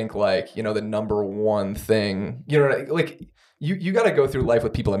 right, and think like, you know, the number one thing, you know, like you got to go through life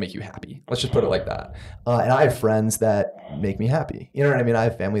with people that make you happy. Let's just put it like that. And I have friends that make me happy. You know what I mean? I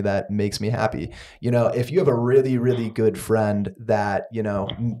have family that makes me happy. You know, if you have a really, really good friend that, you know,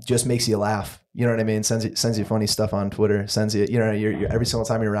 just makes you laugh, you know what I mean? Sends you funny stuff on Twitter, sends you, you know, you're every single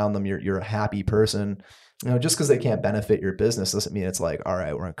time you're around them, you're a happy person. You know, just because they can't benefit your business doesn't mean it's like, all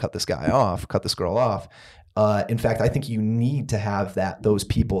right, we're going to cut this guy off, cut this girl off. In fact, I think you need to have those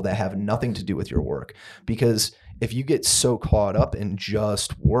people that have nothing to do with your work, because if you get so caught up in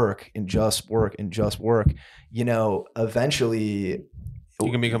just work and just work and just work, you know, eventually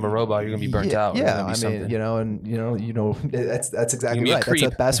you can become a robot. You're gonna be burnt out. Yeah, I mean, you know, that's exactly right. Creep.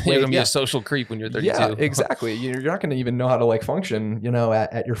 That's the best way. You're gonna be a social creep when you're 32. Yeah, exactly. You're not gonna even know how to like function, you know,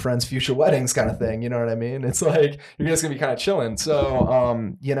 at your friend's future weddings, kind of thing. You know what I mean? It's like you're just gonna be kind of chilling.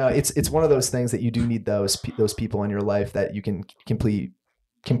 So, you know, it's one of those things that you do need those people in your life that you can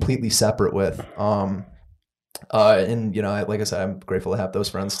completely separate with. And you know, like I said, I'm grateful to have those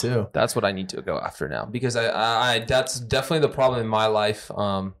friends too. That's what I need to go after now, because I that's definitely the problem in my life.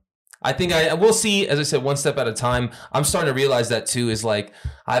 I think we'll see, as I said, one step at a time. I'm starting to realize that too, is like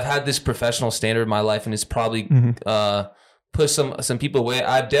I've had this professional standard in my life, and it's probably put some people away.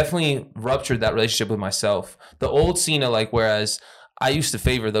 I've definitely ruptured that relationship with myself. The old Cena, like, whereas I used to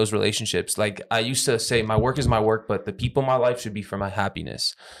favor those relationships. Like I used to say my work is my work, but the people in my life should be for my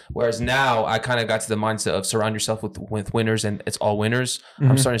happiness. Whereas now I kind of got to the mindset of surround yourself with winners, and it's all winners.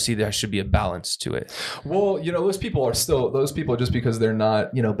 I'm starting to see there should be a balance to it. Well, you know, those people just because they're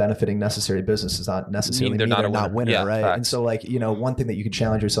not, you know, benefiting necessary business is not necessarily they're not winner, yeah, right? Facts. And so like, you know, one thing that you can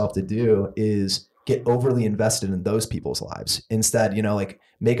challenge yourself to do is get overly invested in those people's lives. Instead, you know, like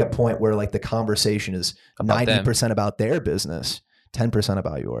make a point where like the conversation is 90% about their business, 10%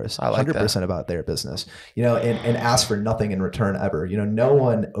 about yours, 100% about their business, you know, and ask for nothing in return ever. You know, no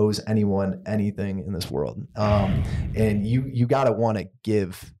one owes anyone anything in this world. And you got to want to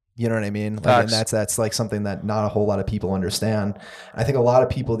give, you know what I mean? Like, and that's like something that not a whole lot of people understand. I think a lot of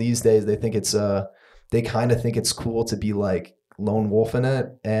people these days, they think they kind of think it's cool to be like lone wolf in it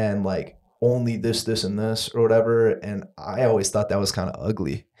and like only this, this, and this, or whatever. And I always thought that was kind of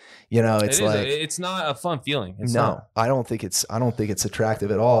ugly. You know, it's like, it's not a fun feeling. It's no, not. I don't think it's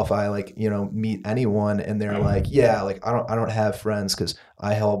attractive at all. If I like, you know, meet anyone and they're like, yeah, like I don't have friends because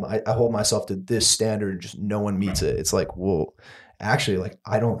I hold myself to this standard, just no one meets it. It's like, well, actually, like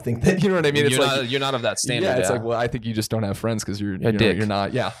I don't think that, you know what I mean? It's you're not of that standard. Yeah, it's like, well, I think you just don't have friends because you're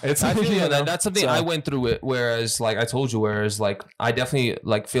not. Yeah, it's I feel that's something I went through it. Whereas, like I told you, like I definitely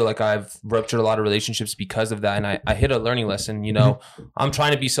like feel like I've ruptured a lot of relationships because of that, and I hit a learning lesson. You know, I'm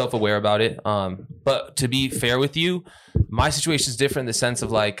trying to be self-aware about it. But to be fair with you, my situation is different in the sense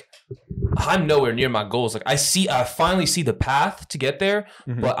of like I'm nowhere near my goals. Like I finally see the path to get there,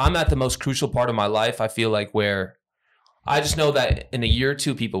 but I'm at the most crucial part of my life. I feel like where I just know that in a year or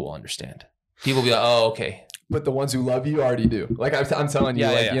two, people will understand. People will be like, oh, okay. But the ones who love you already do. Like I'm telling you,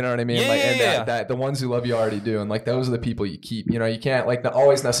 you know what I mean? That the ones who love you already do. And like, those are the people you keep, you know, you can't like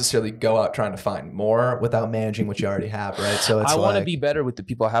always necessarily go out trying to find more without managing what you already have. Right. So it's I want to be better with the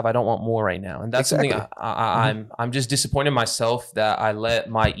people I have. I don't want more right now. And that's something I'm just disappointed in myself that I let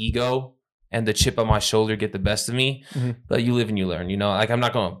my ego and the chip on my shoulder get the best of me. But you live and you learn, you know, like I'm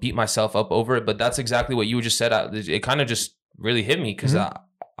not going to beat myself up over it, but that's exactly what you just said. It kind of just really hit me because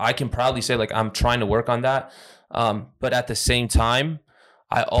I can proudly say like, I'm trying to work on that. But at the same time,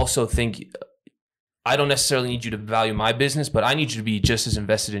 I also think I don't necessarily need you to value my business, but I need you to be just as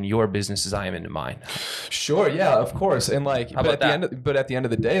invested in your business as I am into mine. Sure. Yeah, of course. And like, but at the end of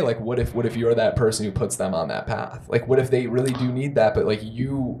the day, like what if you're that person who puts them on that path? Like what if they really do need that? But like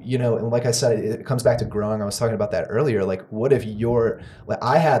you know, and like I said, it comes back to growing. I was talking about that earlier. Like what if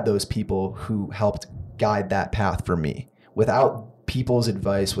I had those people who helped guide that path for me without people's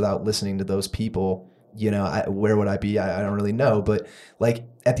advice, without listening to those people, you know, where would I be? I don't really know. But like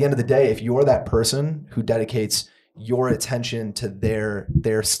at the end of the day, if you're that person who dedicates your attention to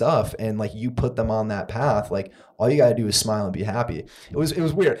their stuff and like you put them on that path, like all you got to do is smile and be happy. It was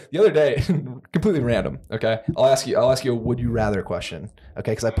weird. The other day, completely random. Okay. I'll ask you a would you rather question.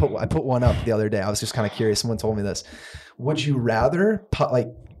 Okay. Cause I put one up the other day. I was just kind of curious. Someone told me this. Would you rather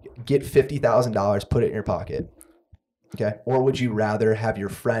get $50,000, put it in your pocket? Okay. Or would you rather have your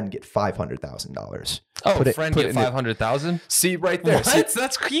friend get $500,000? Oh, friend get 500,000? See right there. What? See,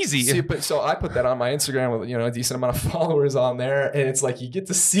 that's crazy. See, but so I put that on my Instagram with, you know, a decent amount of followers on there. And it's like, you get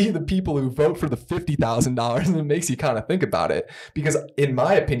to see the people who vote for the $50,000 and it makes you kind of think about it because in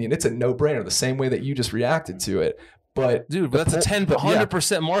my opinion, it's a no brainer the same way that you just reacted to it. But dude, that's a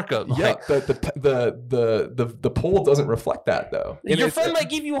 100% markup. Yeah, the poll doesn't reflect that though. And your friend might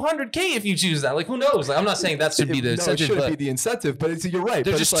give you $100K if you choose that. Like, who knows? Like, I'm not saying that should be the incentive. It shouldn't be the incentive, but you're right.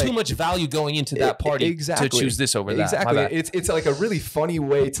 There's just too much value going into that party to choose this over that. Exactly. It's like a really funny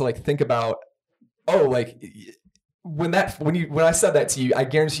way to like think about. Oh, like when I said that to you, I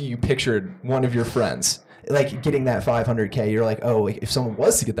guarantee you pictured one of your friends like getting that 500K. You're like, oh, if someone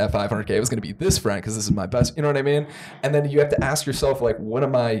was to get that 500K, it was going to be this friend because this is my best. You know what I mean? And then you have to ask yourself, like, what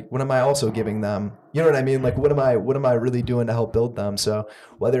am I also giving them? You know what I mean? Like, what am I really doing to help build them? So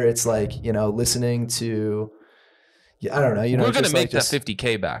whether it's like, you know, listening to, I don't know. You know, we're gonna make that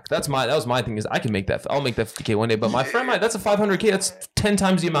 50K back. That was my thing. Is I can make that. I'll make that 50K one day. But my friend that's a 500K. That's 10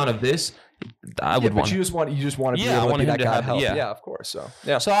 times the amount of this. I would want. But you just want to be able to be that guy to help. Yeah, of course. So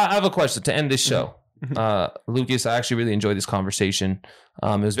yeah. So I have a question to end this show. Lucas, I actually really enjoyed this conversation.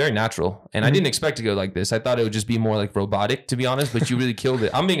 It was very natural, and I didn't expect to go like this. I thought it would just be more like robotic, to be honest. But you really killed it.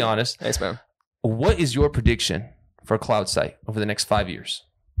 I'm being honest. Thanks, man. What is your prediction for Cloudsight over the next 5 years?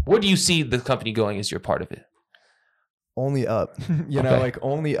 Where do you see the company going as you're part of it? Only up. You know, like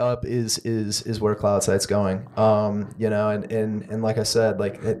only up is where Cloudsight's going. You know, and like I said,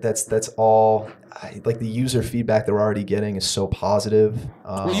 like that's all. Like the user feedback that we're already getting is so positive.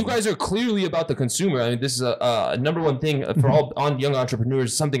 Well, you guys are clearly about the consumer. I mean, this is a number one thing for all on young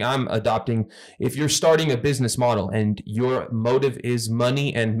entrepreneurs. Something I'm adopting. If you're starting a business model and your motive is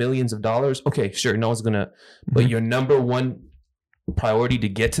money and millions of dollars, okay, sure, no one's gonna. But your number one priority to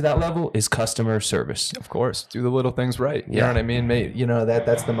get to that level is customer service. Of course, do the little things right. You know what I mean, mate? You know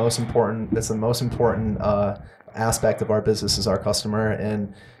that's the most important. That's the most important aspect of our business is our customer,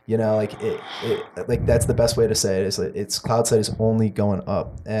 and you know, like like that's the best way to say it. Is it's Cloudsight is only going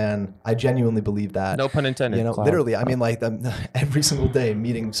up, and I genuinely believe that. No pun intended. You know, literally. I mean, like every single day,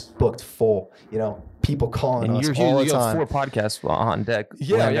 meetings booked full. You know, people calling us all the time. You have 4 podcasts on deck.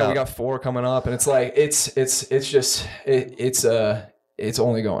 Yeah, we got 4 coming up, and it's like it's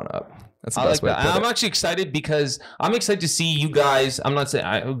only going up. That's the best way to put it. I'm actually excited because I'm excited to see you guys. I'm not saying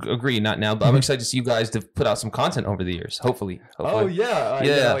I agree, not now, but I'm excited to see you guys to put out some content over the years. Hopefully. Oh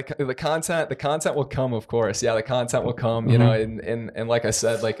yeah. Like the content will come, of course. Yeah, the content will come. You know, and like I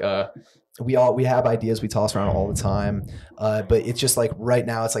said, like we have ideas we toss around all the time, but it's just like right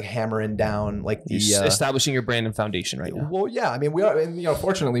now it's like hammering down like the establishing your brand and foundation right now. Well, yeah, I mean we are, and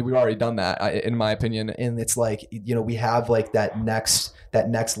fortunately we've already done that in my opinion, and it's like we have like that next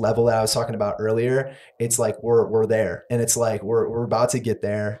level that I was talking about earlier. It's like we're there, and it's like we're about to get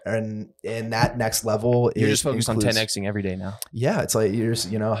there, and that next level you're just focused on 10xing every day now. Yeah, it's like you're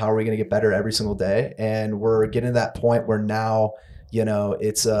just how are we going to get better every single day, and we're getting to that point where now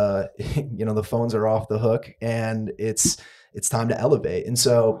it's the phones are off the hook, and it's time to elevate. And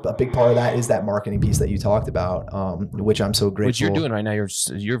so a big part of that is that marketing piece that you talked about, which I'm so grateful. Which you're doing right now.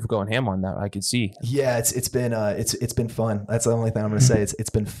 You're going ham on that. I can see. Yeah, it's been fun. That's the only thing I'm going to say. It's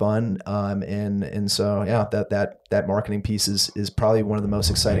been fun. And so yeah, that marketing piece is probably one of the most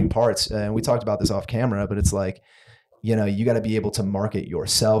exciting parts. And we talked about this off camera, but it's like, you got to be able to market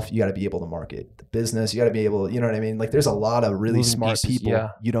yourself. You got to be able to market the business. You got to be able, you know what I mean? Like there's a lot of really smart people. Yeah.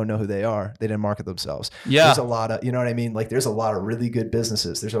 You don't know who they are. They didn't market themselves. Yeah. There's a lot of, you know what I mean? Like there's a lot of really good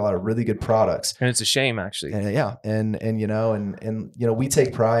businesses. There's a lot of really good products. And it's a shame actually. And yeah. And we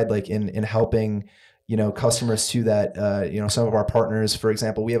take pride like in helping, customers to that, some of our partners, for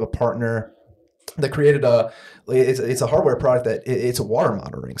example, we have a partner that created it's a hardware product that it's a water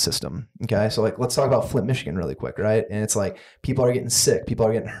monitoring system. Okay. So like, let's talk about Flint, Michigan really quick. Right. And it's like, people are getting sick. People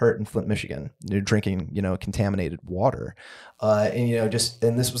are getting hurt in Flint, Michigan. They're drinking, contaminated water.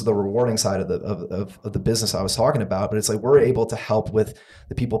 And this was the rewarding side of the business I was talking about, but it's like, we're able to help with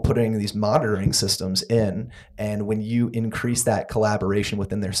the people putting these monitoring systems in. And when you increase that collaboration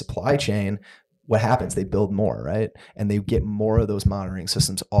within their supply chain, what happens? They build more, right? And they get more of those monitoring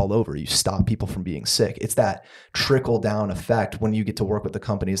systems all over. You stop people from being sick. It's that trickle down effect when you get to work with the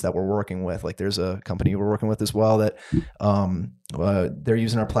companies that we're working with. Like there's a company we're working with as well that they're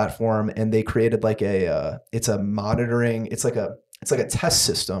using our platform, and they created like it's a monitoring. It's like a test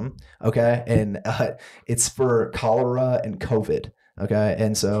system, okay? And it's for cholera and COVID. Okay.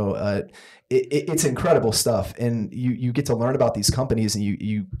 And so it's incredible stuff. And you get to learn about these companies, and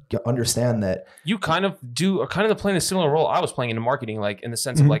you understand that you kind of playing a similar role I was playing in marketing, like in the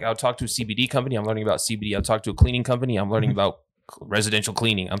sense of like, I would talk to a CBD company, I'm learning about CBD. I'll talk to a cleaning company, I'm learning about residential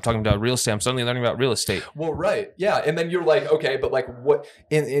cleaning. I'm talking about real estate. I'm suddenly learning about real estate. Well, right. Yeah. And then you're like, okay, but like what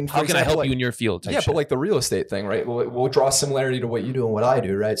how can I help you in your field? Yeah. But like the real estate thing, right? We'll draw similarity to what you do and what I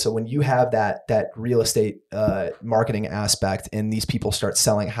do, right? So when you have that real estate marketing aspect, and these people start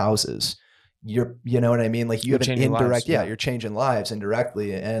selling houses, you know what I mean? Like you have an indirect, you're changing lives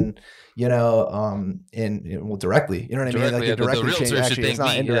indirectly, and directly, you know what I mean? Like you're directly changing. Actually, it's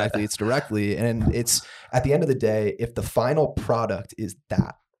not indirectly, it's directly. And it's at the end of the day, if the final product is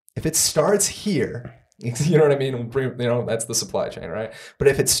that, if it starts here, you know what I mean? That's the supply chain, right? But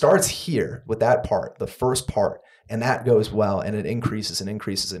if it starts here with that part, the first part, and that goes well, and it increases and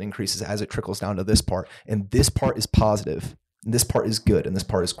increases and increases as it trickles down to this part, and this part is positive, and this part is good, and this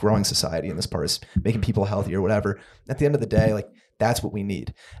part is growing society, and this part is making people healthier, or whatever. At the end of the day, like that's what we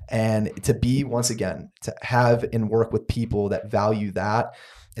need. And to be, once again, to have and work with people that value that,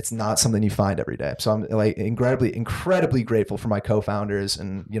 it's not something you find every day. So I'm like incredibly grateful for my co-founders,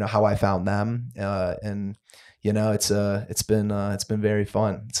 and how I found them. And it's been very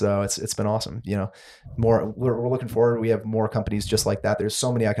fun. So it's been awesome. We're looking forward. We have more companies just like that. There's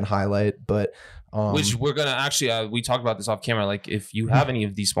so many I can highlight, but which we're gonna actually we talked about this off camera. Like if you have any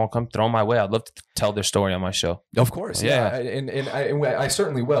of these small companies, throw them my way. I'd love to tell their story on my show. Of course, yeah. And I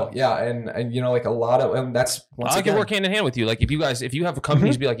certainly will. Yeah, and like a lot of, and that's I can work hand in hand with you. Like if you have a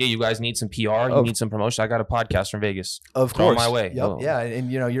company, be like, hey, you guys need some PR, you need some promotion. I got a podcast from Vegas. Of throw course, my way. Yep. Yeah,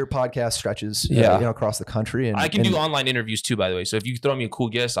 and your podcast stretches across the country, and I can do online interviews too. By the way, so if you throw me a cool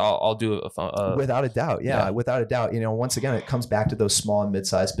guest, I'll do a without a doubt. Yeah, without a doubt. Once again, it comes back to those small and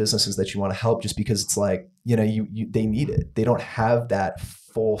mid-sized businesses that you want to help, just because it's like, they need it. They don't have that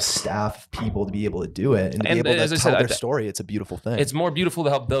full staff of people to be able to do it, and to be able to tell their story. It's a beautiful thing. It's more beautiful to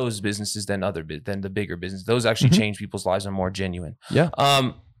help those businesses than the bigger business. Those actually change people's lives and are more genuine. Yeah.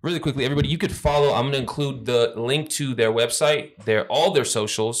 Really quickly, everybody, you could follow. I'm going to include the link to their website, all their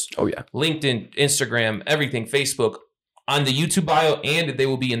socials. Oh yeah. LinkedIn, Instagram, everything, Facebook, on the YouTube bio, and they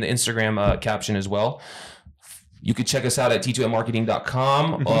will be in the Instagram caption as well. You could check us out at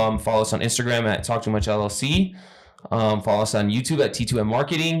t2mmarketing.com. Follow us on Instagram at TalkTooMuchLLC. Follow us on YouTube at T2M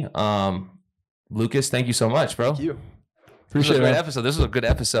Marketing. Lucas, thank you so much, bro. Thank you. Appreciate it. Episode. This was a good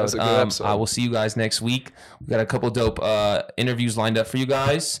episode. That's a good episode. I will see you guys next week. We got a couple dope interviews lined up for you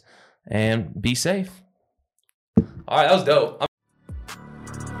guys, and be safe. All right, that was dope.